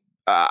interesting.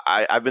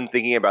 I've been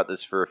thinking about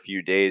this for a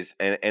few days,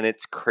 and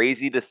it's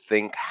crazy to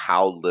think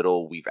how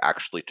little we've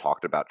actually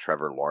talked about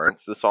Trevor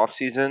Lawrence this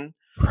offseason.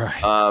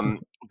 Right.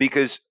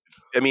 Because,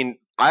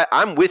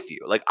 I'm with you.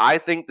 Like, I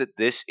think that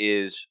this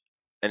is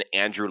an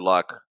Andrew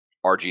Luck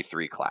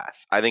RG3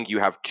 class. I think you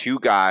have 2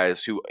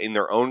 guys who, in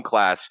their own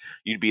class,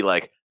 you'd be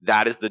like,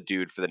 that is the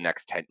dude for the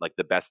next 10, like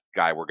the best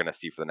guy we're going to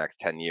see for the next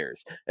 10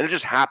 years. And it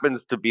just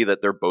happens to be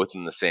that they're both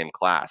in the same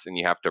class and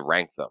you have to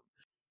rank them.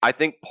 I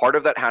think part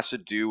of that has to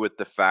do with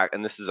the fact,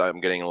 and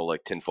I'm getting a little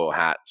like tinfoil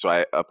hat, so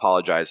I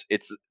apologize.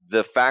 It's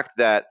the fact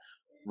that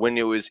when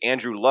it was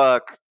Andrew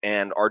Luck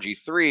and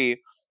RG3,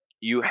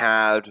 you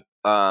had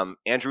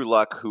Andrew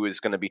Luck, who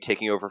is going to be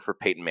taking over for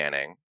Peyton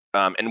Manning.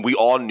 And we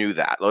all knew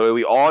that.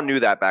 We all knew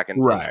that back in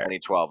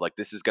 2012. Like,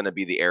 this is going to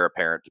be the heir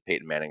apparent to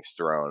Peyton Manning's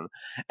throne.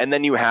 And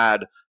then you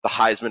had the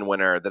Heisman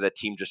winner that a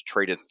team just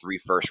traded 3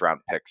 first-round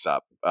picks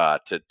up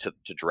to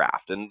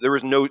draft, and there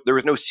was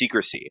no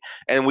secrecy.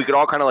 And we could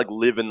all kind of like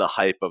live in the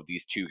hype of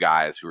these 2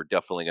 guys who are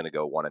definitely going to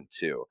go 1 and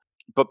 2.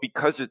 But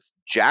because it's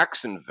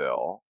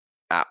Jacksonville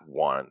at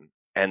 1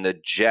 and the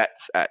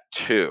Jets at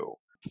 2.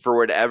 For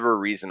whatever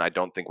reason, I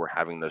don't think we're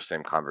having those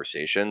same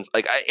conversations.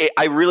 Like,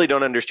 I really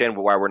don't understand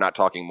why we're not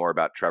talking more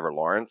about Trevor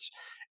Lawrence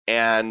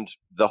and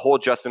the whole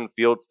Justin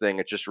Fields thing.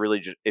 It just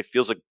really it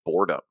feels like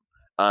boredom,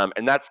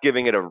 and that's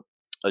giving it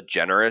a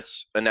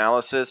generous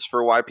analysis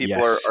for why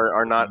people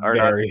are not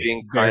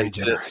being kind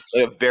to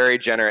very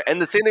generous. And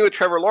the same thing with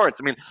Trevor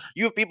Lawrence.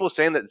 You have people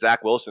saying that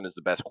Zach Wilson is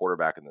the best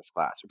quarterback in this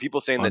class, or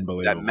people saying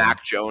that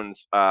Mac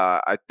Jones.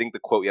 I think the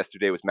quote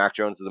yesterday was Mac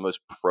Jones is the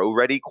most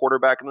pro-ready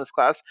quarterback in this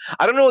class.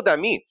 I don't know what that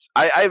means.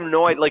 I have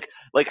no idea.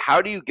 Like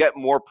how do you get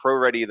more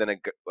pro-ready than a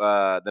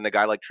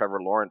guy like Trevor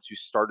Lawrence, who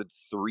started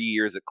 3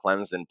 years at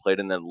Clemson,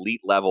 played in an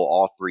elite level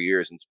all 3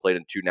 years, and played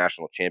in 2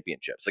 national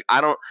championships? Like,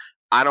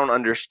 I don't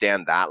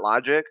understand that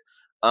logic.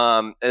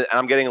 And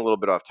I'm getting a little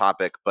bit off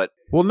topic, but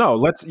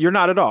no, you're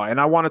not at all.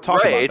 And I want to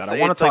talk about that. I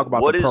want to talk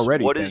about the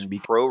pro-ready thing. What is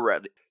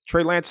pro-ready?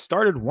 Trey Lance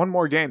started 1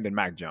 more game than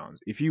Mac Jones.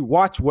 If you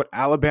watch what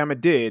Alabama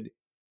did,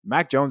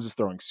 Mac Jones is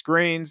throwing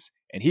screens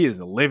and he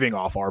is living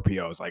off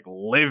RPOs, like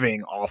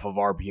living off of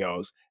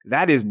RPOs.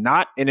 That is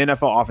not an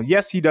NFL offense.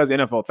 Yes, he does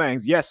NFL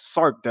things. Yes,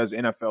 Sark does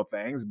NFL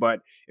things.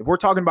 But if we're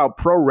talking about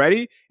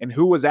pro-ready and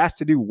who was asked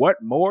to do what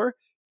more,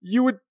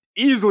 you would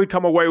easily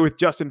come away with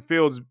Justin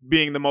Fields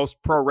being the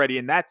most pro-ready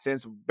in that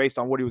sense based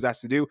on what he was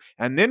asked to do,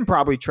 and then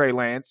probably Trey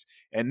Lance,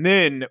 and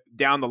then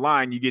down the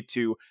line you get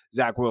to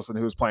Zach Wilson,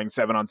 who was playing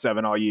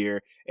 7-on-7 all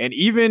year, and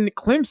even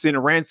Clemson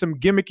ran some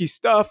gimmicky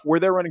stuff where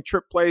they're running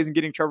trip plays and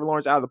getting Trevor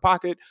Lawrence out of the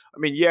pocket.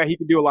 Yeah, he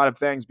can do a lot of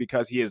things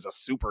because he is a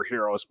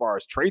superhero as far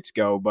as traits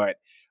go, but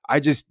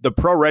the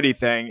pro-ready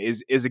thing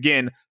is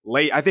again,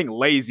 I think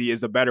lazy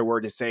is the better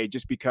word to say,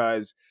 just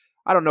because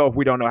I don't know if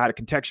we don't know how to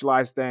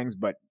contextualize things,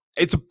 but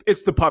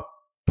it's the Pup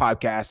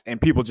podcast and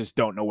people just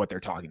don't know what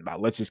they're talking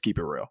about. Let's just keep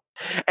it real.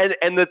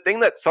 And the thing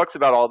that sucks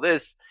about all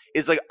this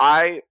is like,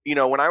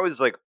 when I was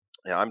like,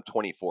 I'm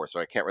 24, so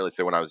I can't really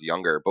say when I was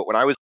younger, but when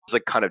I was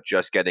like kind of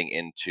just getting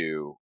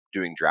into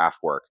doing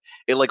draft work,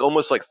 it like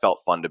almost like felt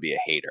fun to be a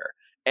hater.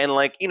 And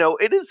like,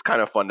 it is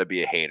kind of fun to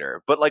be a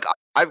hater, but like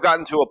I've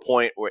gotten to a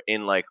point where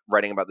in like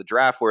writing about the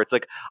draft where it's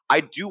like,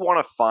 I do want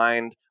to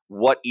find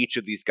what each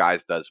of these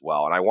guys does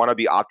well. And I want to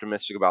be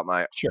optimistic about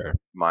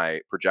my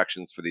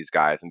projections for these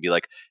guys and be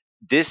like,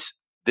 this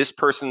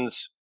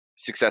person's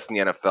success in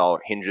the NFL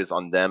hinges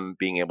on them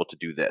being able to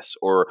do this,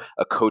 or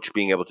a coach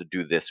being able to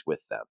do this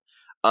with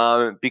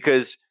them.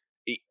 Because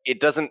it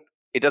doesn't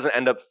it doesn't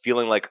end up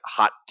feeling like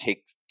hot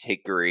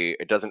takery.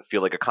 It doesn't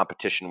feel like a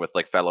competition with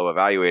like fellow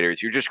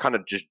evaluators. You're just kind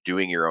of just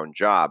doing your own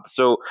job.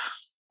 So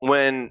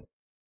when,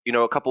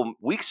 a couple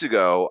weeks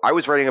ago, I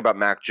was writing about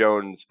Mac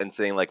Jones and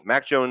saying like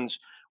Mac Jones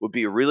would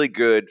be a really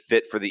good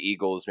fit for the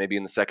Eagles, maybe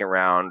in the second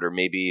round, or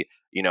maybe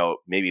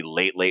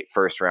late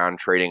first round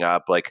trading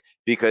up, like,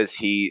 because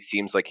he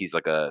seems like he's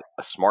like a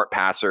smart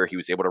passer. He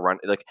was able to run,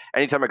 like,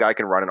 anytime a guy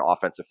can run an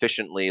offense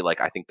efficiently,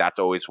 like, I think that's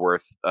always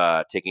worth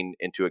taking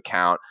into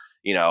account.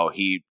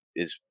 He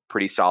is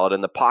pretty solid in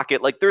the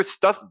pocket. Like, there's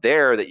stuff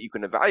there that you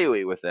can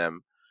evaluate with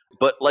him.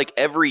 But like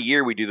every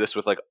year we do this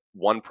with like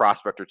one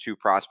prospect or two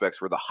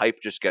prospects where the hype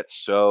just gets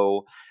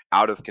so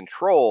out of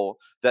control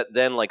that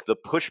then like the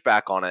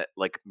pushback on it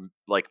like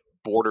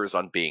borders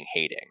on being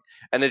hating.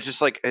 And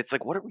it's like,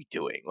 what are we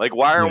doing? Like,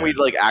 why aren't we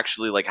like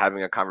actually like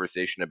having a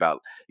conversation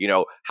about,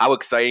 how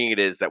exciting it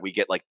is that we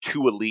get like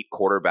 2 elite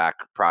quarterback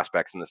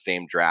prospects in the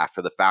same draft,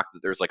 for the fact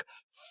that there's like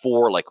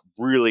 4 like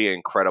really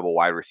incredible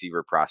wide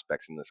receiver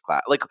prospects in this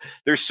class. Like,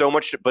 there's so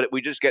much, but we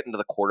just get into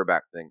the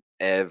quarterback thing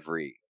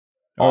every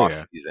off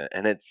season,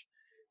 and it's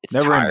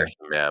never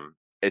tiresome, man.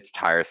 It's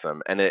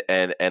tiresome,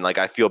 and like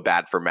I feel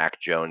bad for Mac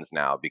Jones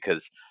now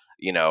because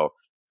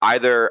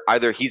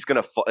either he's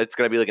gonna it's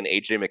gonna be like an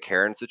AJ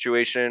McCarron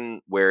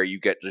situation where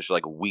you get just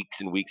like weeks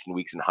and weeks and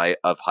weeks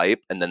of hype,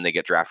 and then they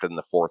get drafted in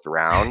the 4th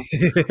round,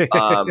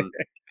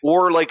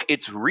 or like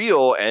it's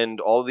real, and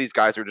all of these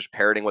guys are just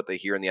parroting what they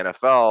hear in the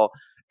NFL.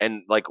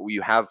 And like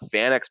you have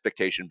fan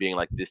expectation being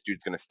like, this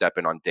dude's going to step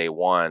in on day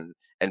one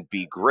and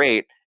be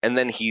great. And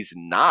then he's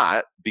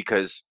not,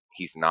 because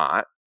he's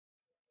not.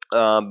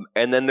 And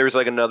then there's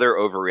like another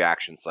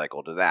overreaction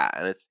cycle to that.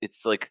 And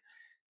it's like,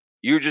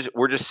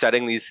 we're just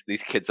setting these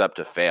kids up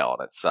to fail,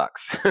 and it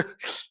sucks.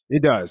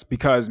 It does,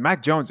 because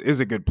Mac Jones is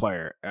a good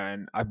player.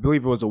 And I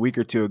believe it was a week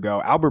or two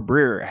ago, Albert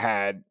Breer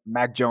had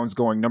Mac Jones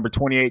going number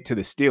 28 to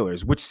the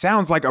Steelers, which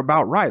sounds like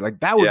about right.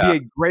 Like that would be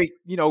a great,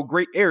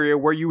 great area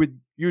where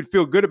you'd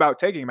feel good about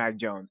taking Mac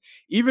Jones.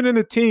 Even in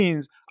the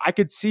teens, I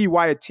could see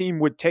why a team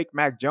would take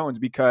Mac Jones,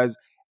 because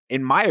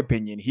in my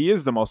opinion, he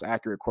is the most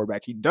accurate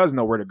quarterback. He does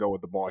know where to go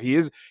with the ball.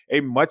 He's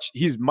much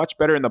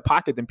better in the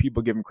pocket than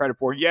people give him credit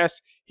for.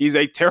 Yes, he's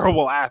a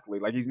terrible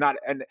athlete. Like, he's not,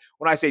 and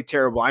when I say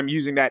terrible, I'm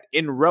using that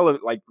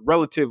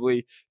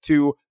relatively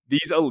to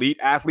these elite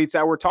athletes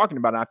that we're talking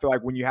about. And I feel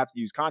like when you have to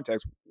use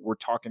context, we're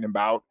talking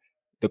about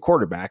the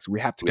quarterbacks.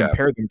 We have to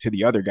compare them to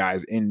the other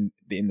guys in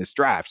this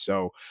draft.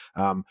 So,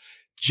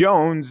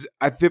 Jones,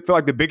 I feel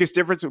like the biggest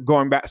difference of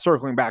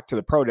circling back to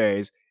the pro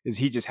days, is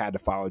he just had to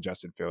follow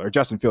Justin Fields, or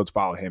Justin Fields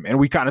followed him. And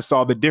we kind of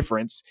saw the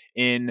difference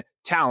in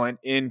talent,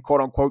 in quote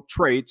unquote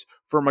traits,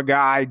 from a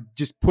guy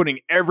just putting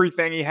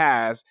everything he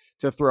has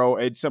to throw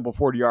a simple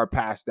 40-yard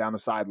pass down the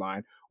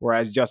sideline,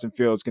 whereas Justin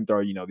Fields can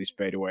throw, these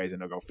fadeaways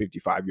and they'll go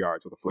 55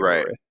 yards with a flick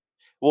of the wrist.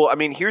 Well, I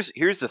mean, here's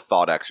the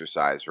thought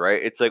exercise,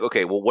 right? It's like,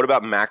 okay, well, what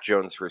about Mac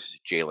Jones versus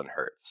Jalen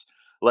Hurts?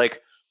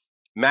 Like,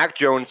 Mac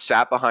Jones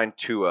sat behind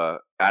Tua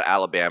at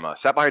Alabama,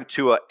 sat behind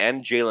Tua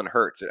and Jalen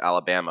Hurts at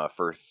Alabama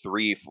for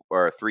 3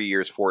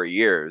 years, 4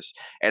 years,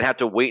 and had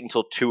to wait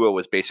until Tua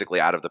was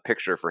basically out of the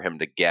picture for him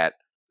to get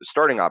the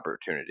starting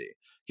opportunity.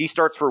 He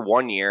starts for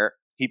 1 year.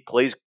 He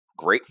plays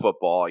great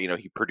football.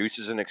 He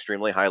produces an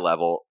extremely high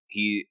level.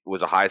 He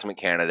was a Heisman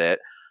candidate.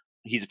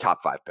 He's a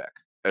top 5 pick,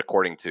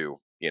 according to,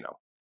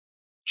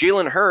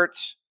 Jalen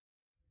Hurts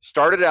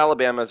started at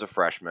Alabama as a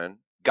freshman,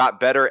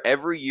 got better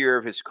every year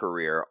of his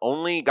career,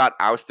 only got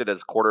ousted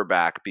as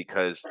quarterback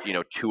because,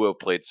 Tua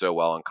played so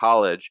well in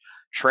college,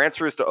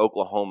 transfers to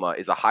Oklahoma,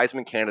 is a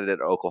Heisman candidate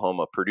at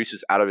Oklahoma,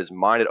 produces out of his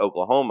mind at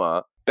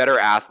Oklahoma, better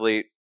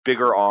athlete,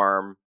 bigger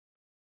arm,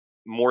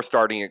 more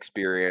starting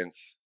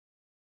experience,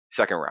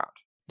 second round.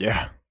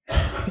 Yeah.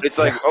 It's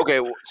like, okay,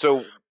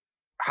 so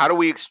how do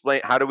we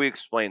explain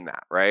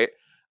that, right?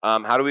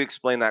 How do we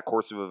explain that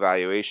course of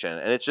evaluation?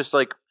 And it's just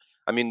like,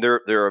 I mean,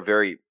 there are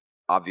very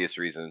obvious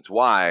reasons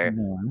why,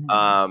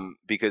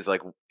 because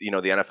like, the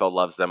NFL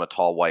loves them a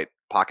tall white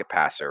pocket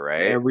passer,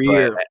 right? Every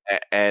year.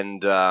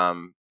 And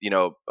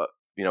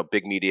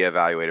big media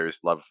evaluators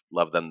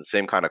love them the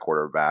same kind of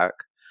quarterback.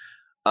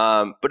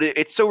 But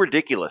it's so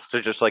ridiculous to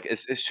just like,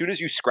 as soon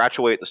as you scratch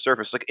away at the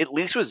surface, like at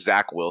least with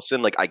Zach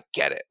Wilson, like I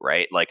get it,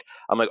 right? Like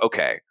I'm like,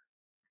 okay,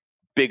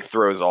 big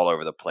throws all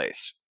over the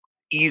place.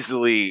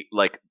 Easily,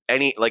 like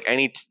any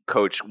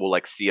coach will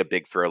like see a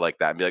big throw like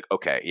that and be like,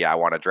 okay, yeah, I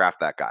want to draft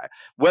that guy.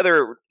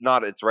 Whether or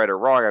not it's right or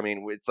wrong, I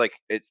mean,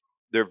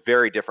 they're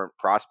very different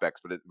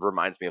prospects, but it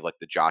reminds me of like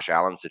the Josh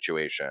Allen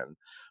situation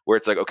where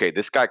it's like, okay,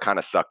 this guy kind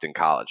of sucked in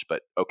college,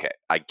 but okay,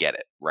 I get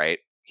it, right?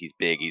 He's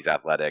big, he's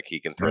athletic,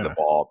 he can throw the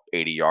ball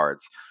 80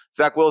 yards.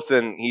 Zach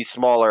Wilson, he's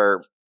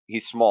smaller,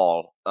 he's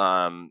small,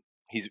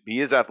 he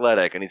is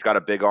athletic, and he's got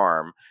a big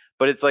arm.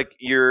 But it's like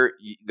there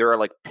are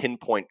like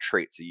pinpoint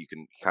traits that you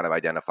can kind of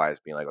identify as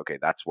being like, okay,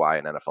 that's why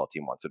an NFL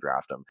team wants to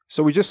draft him.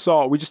 So we just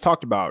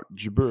talked about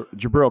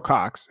Jabril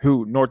Cox,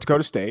 who North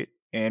Dakota State,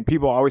 and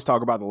people always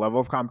talk about the level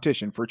of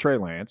competition for Trey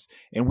Lance.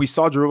 And we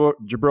saw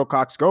Jabril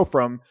Cox go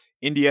from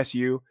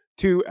NDSU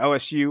to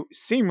LSU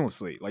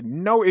seamlessly, like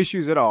no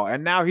issues at all.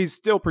 And now he's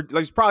still,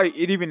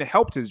 it even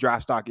helped his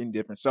draft stock in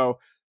difference. So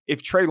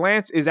if Trey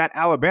Lance is at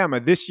Alabama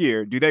this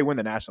year, do they win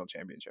the national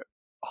championship?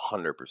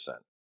 100%.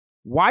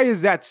 Why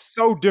is that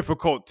so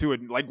difficult to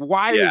it? Like,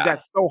 why is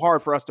that so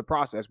hard for us to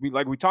process? We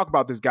talk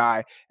about this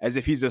guy as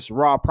if he's this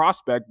raw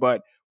prospect,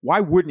 but why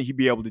wouldn't he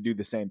be able to do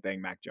the same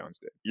thing Mac Jones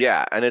did?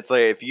 Yeah, and it's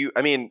like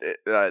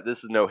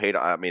this is no hate.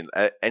 I mean,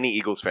 any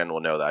Eagles fan will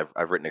know that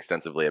I've written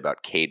extensively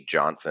about Cade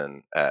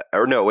Johnson.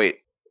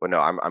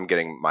 I'm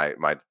getting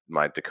my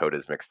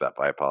Dakotas mixed up.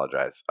 I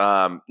apologize.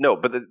 No,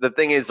 but the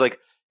thing is, like,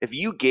 if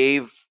you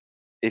gave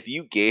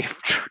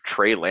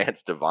Trey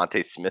Lance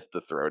Devontae Smith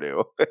to throw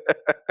to,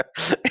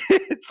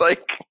 it's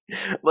like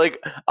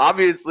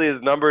obviously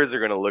his numbers are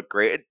going to look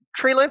great.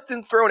 Trey Lance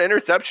didn't throw an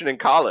interception in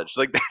college.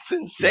 Like, that's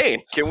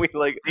insane. Can we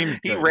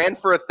he ran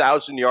for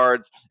 1,000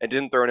 yards and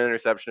didn't throw an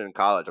interception in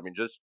college. I mean,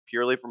 just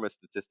purely from a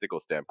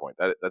statistical standpoint,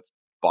 that's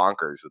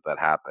bonkers that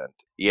happened.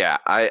 Yeah,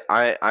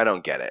 I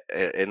don't get it.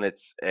 And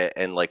it's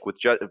like with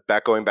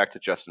going back to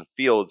Justin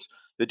Fields,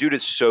 the dude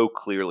is so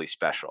clearly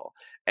special.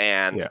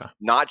 And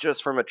not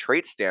just from a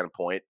trait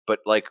standpoint, but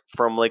like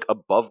from like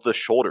above the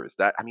shoulders.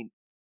 That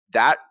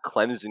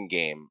Clemson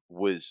game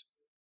was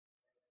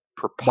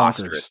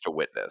preposterous to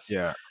witness.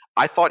 Yeah.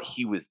 I thought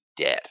he was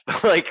dead.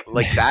 like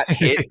that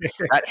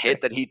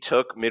hit that he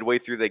took midway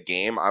through the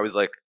game, I was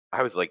like,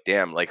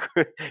 damn, like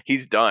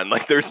he's done.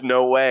 Like, there's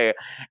no way.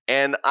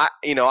 And I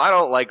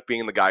don't like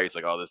being the guy who's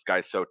like, oh, this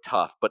guy's so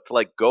tough. But to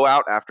like go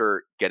out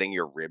after getting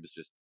your ribs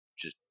just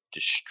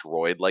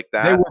destroyed like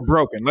that. They were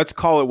broken. Let's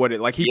call it what it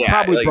like. He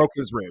probably broke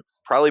his ribs.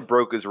 Probably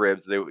broke his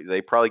ribs.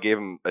 They probably gave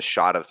him a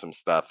shot of some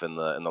stuff in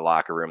the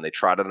locker room. They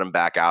trotted him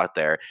back out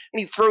there, and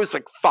he throws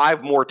like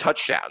 5 more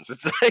touchdowns.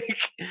 It's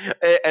like,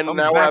 and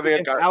now we're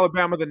having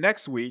Alabama the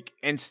next week,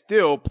 and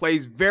still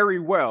plays very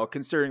well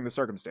considering the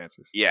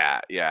circumstances.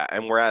 Yeah,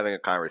 and we're having a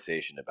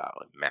conversation about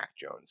like Mac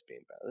Jones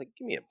being bad. Like,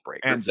 give me a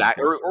break, and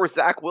or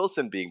Zach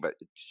Wilson being bad.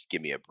 Just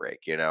give me a break.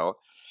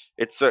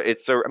 It's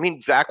so. I mean,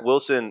 Zach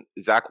Wilson.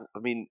 I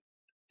mean,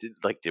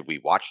 did we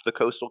watch the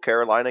Coastal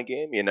Carolina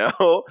game?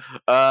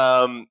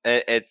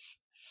 It's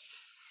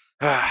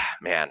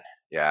man,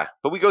 yeah.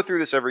 But we go through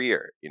this every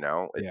year.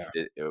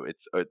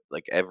 It's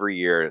like every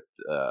year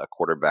a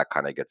quarterback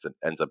kind of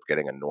ends up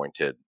getting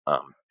anointed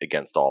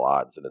against all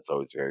odds, and it's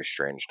always very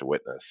strange to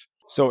witness.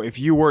 So if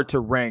you were to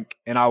rank,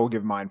 and I will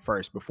give mine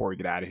first before we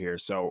get out of here.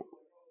 So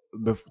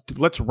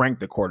let's rank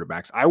the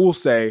quarterbacks. I will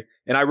say,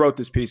 and I wrote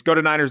this piece. Go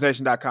to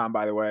NinersNation.com,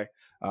 by the way.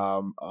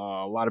 A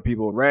lot of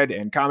people read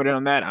and commented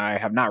on that. I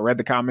have not read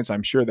the comments.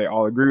 I'm sure they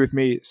all agree with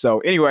me. So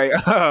anyway,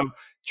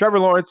 Trevor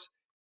Lawrence,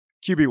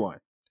 QB1.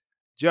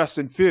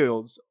 Justin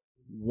Fields,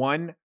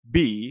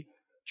 1B.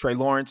 Trey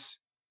Lawrence,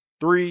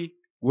 3.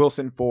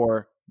 Wilson,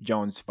 4.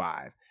 Jones,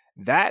 5.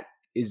 That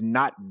is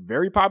not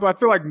very popular. I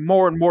feel like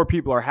more and more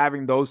people are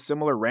having those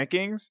similar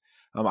rankings.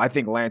 I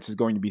think Lance is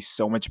going to be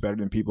so much better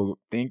than people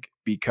think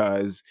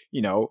because,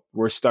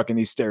 we're stuck in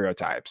these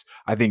stereotypes.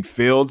 I think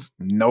Fields,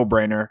 no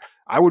brainer.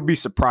 I would be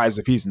surprised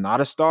if he's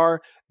not a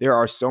star. There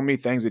are so many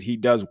things that he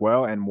does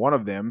well, and one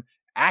of them,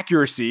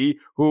 accuracy,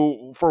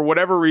 who, for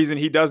whatever reason,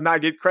 he does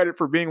not get credit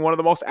for being one of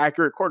the most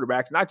accurate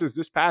quarterbacks, not just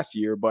this past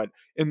year, but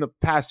in the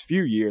past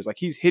few years. Like,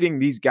 he's hitting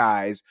these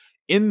guys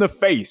in the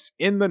face,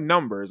 in the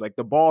numbers, like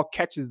the ball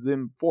catches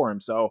them for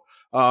him. So,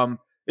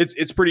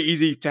 it's pretty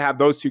easy to have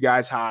those two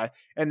guys high.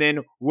 And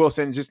then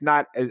Wilson, just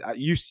not,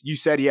 you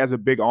said he has a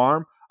big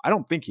arm. I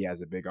don't think he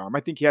has a big arm. I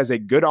think he has a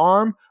good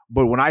arm.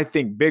 But when I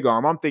think big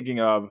arm, I'm thinking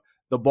of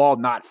the ball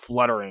not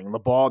fluttering, the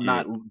ball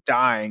not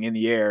dying in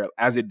the air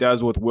as it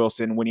does with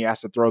Wilson when he has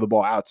to throw the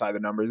ball outside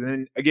the numbers. And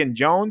then again,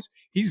 Jones,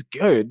 he's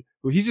good,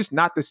 but he's just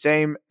not the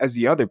same as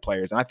the other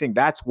players. And I think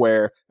that's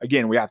where,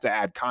 again, we have to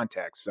add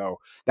context. So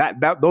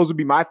those would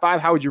be my 5.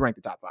 How would you rank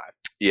the top 5?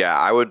 Yeah,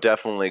 I would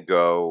definitely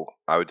go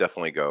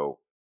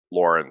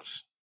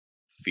Lawrence,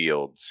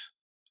 Fields,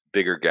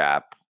 bigger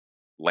gap,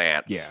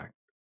 Lance,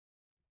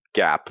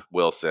 gap,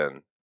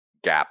 Wilson,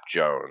 gap,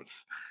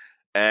 Jones.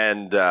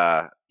 And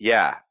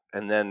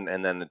and then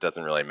it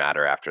doesn't really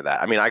matter after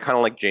that. I mean, I kind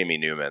of like Jamie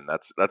Newman.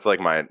 That's like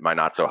my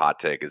not so hot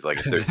take is like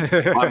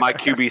my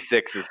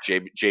QB6 is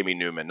Jamie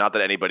Newman. Not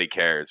that anybody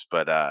cares,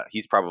 but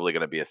he's probably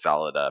going to be a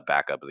solid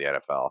backup of the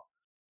NFL.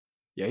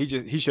 Yeah,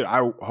 he should.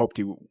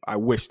 I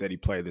wish that he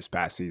played this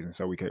past season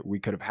so we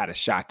could have had a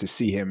shot to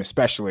see him,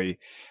 especially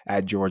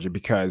at Georgia,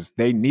 because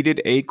they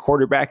needed a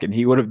quarterback and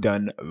he would have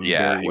done.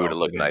 Yeah, he would have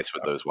looked nice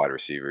with those wide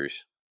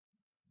receivers.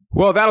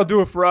 Well, that'll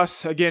do it for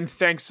us. Again,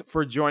 thanks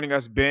for joining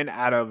us, Ben,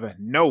 out of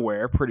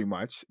nowhere, pretty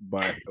much.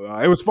 But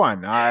it was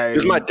fun. It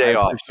was my day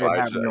off, so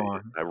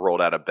I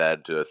rolled out of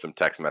bed to some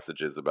text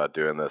messages about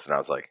doing this, and I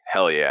was like,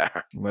 hell yeah.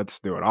 Let's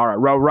do it. All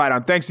right, right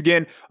on. Thanks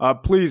again.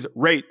 Please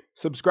rate,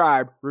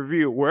 subscribe,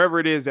 review, wherever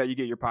it is that you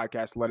get your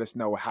podcast. Let us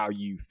know how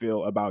you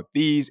feel about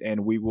these,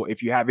 and we will,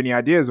 if you have any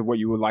ideas of what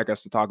you would like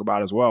us to talk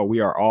about as well, we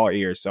are all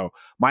ears. So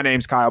my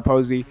name's Kyle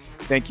Posey.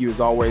 Thank you, as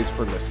always,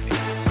 for listening.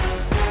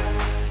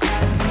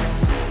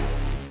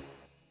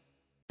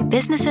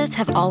 Businesses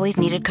have always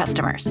needed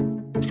customers.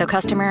 so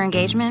customer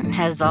engagement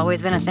has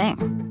always been a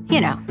thing. You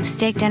know,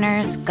 steak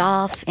dinners,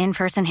 golf,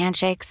 in-person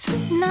handshakes.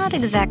 Not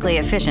exactly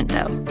efficient,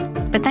 though.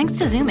 But thanks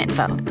to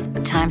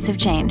ZoomInfo, times have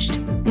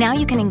changed. Now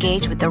you can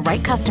engage with the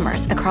right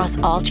customers across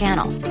all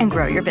channels and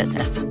grow your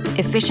business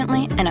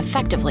efficiently and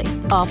effectively,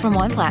 all from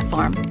one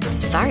platform.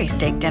 Sorry,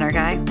 steak dinner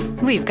guy.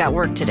 We've got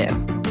work to do.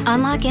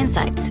 Unlock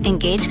insights,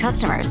 engage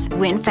customers,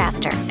 win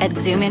faster at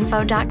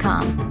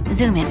ZoomInfo.com.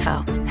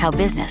 ZoomInfo, how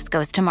business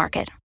goes to market.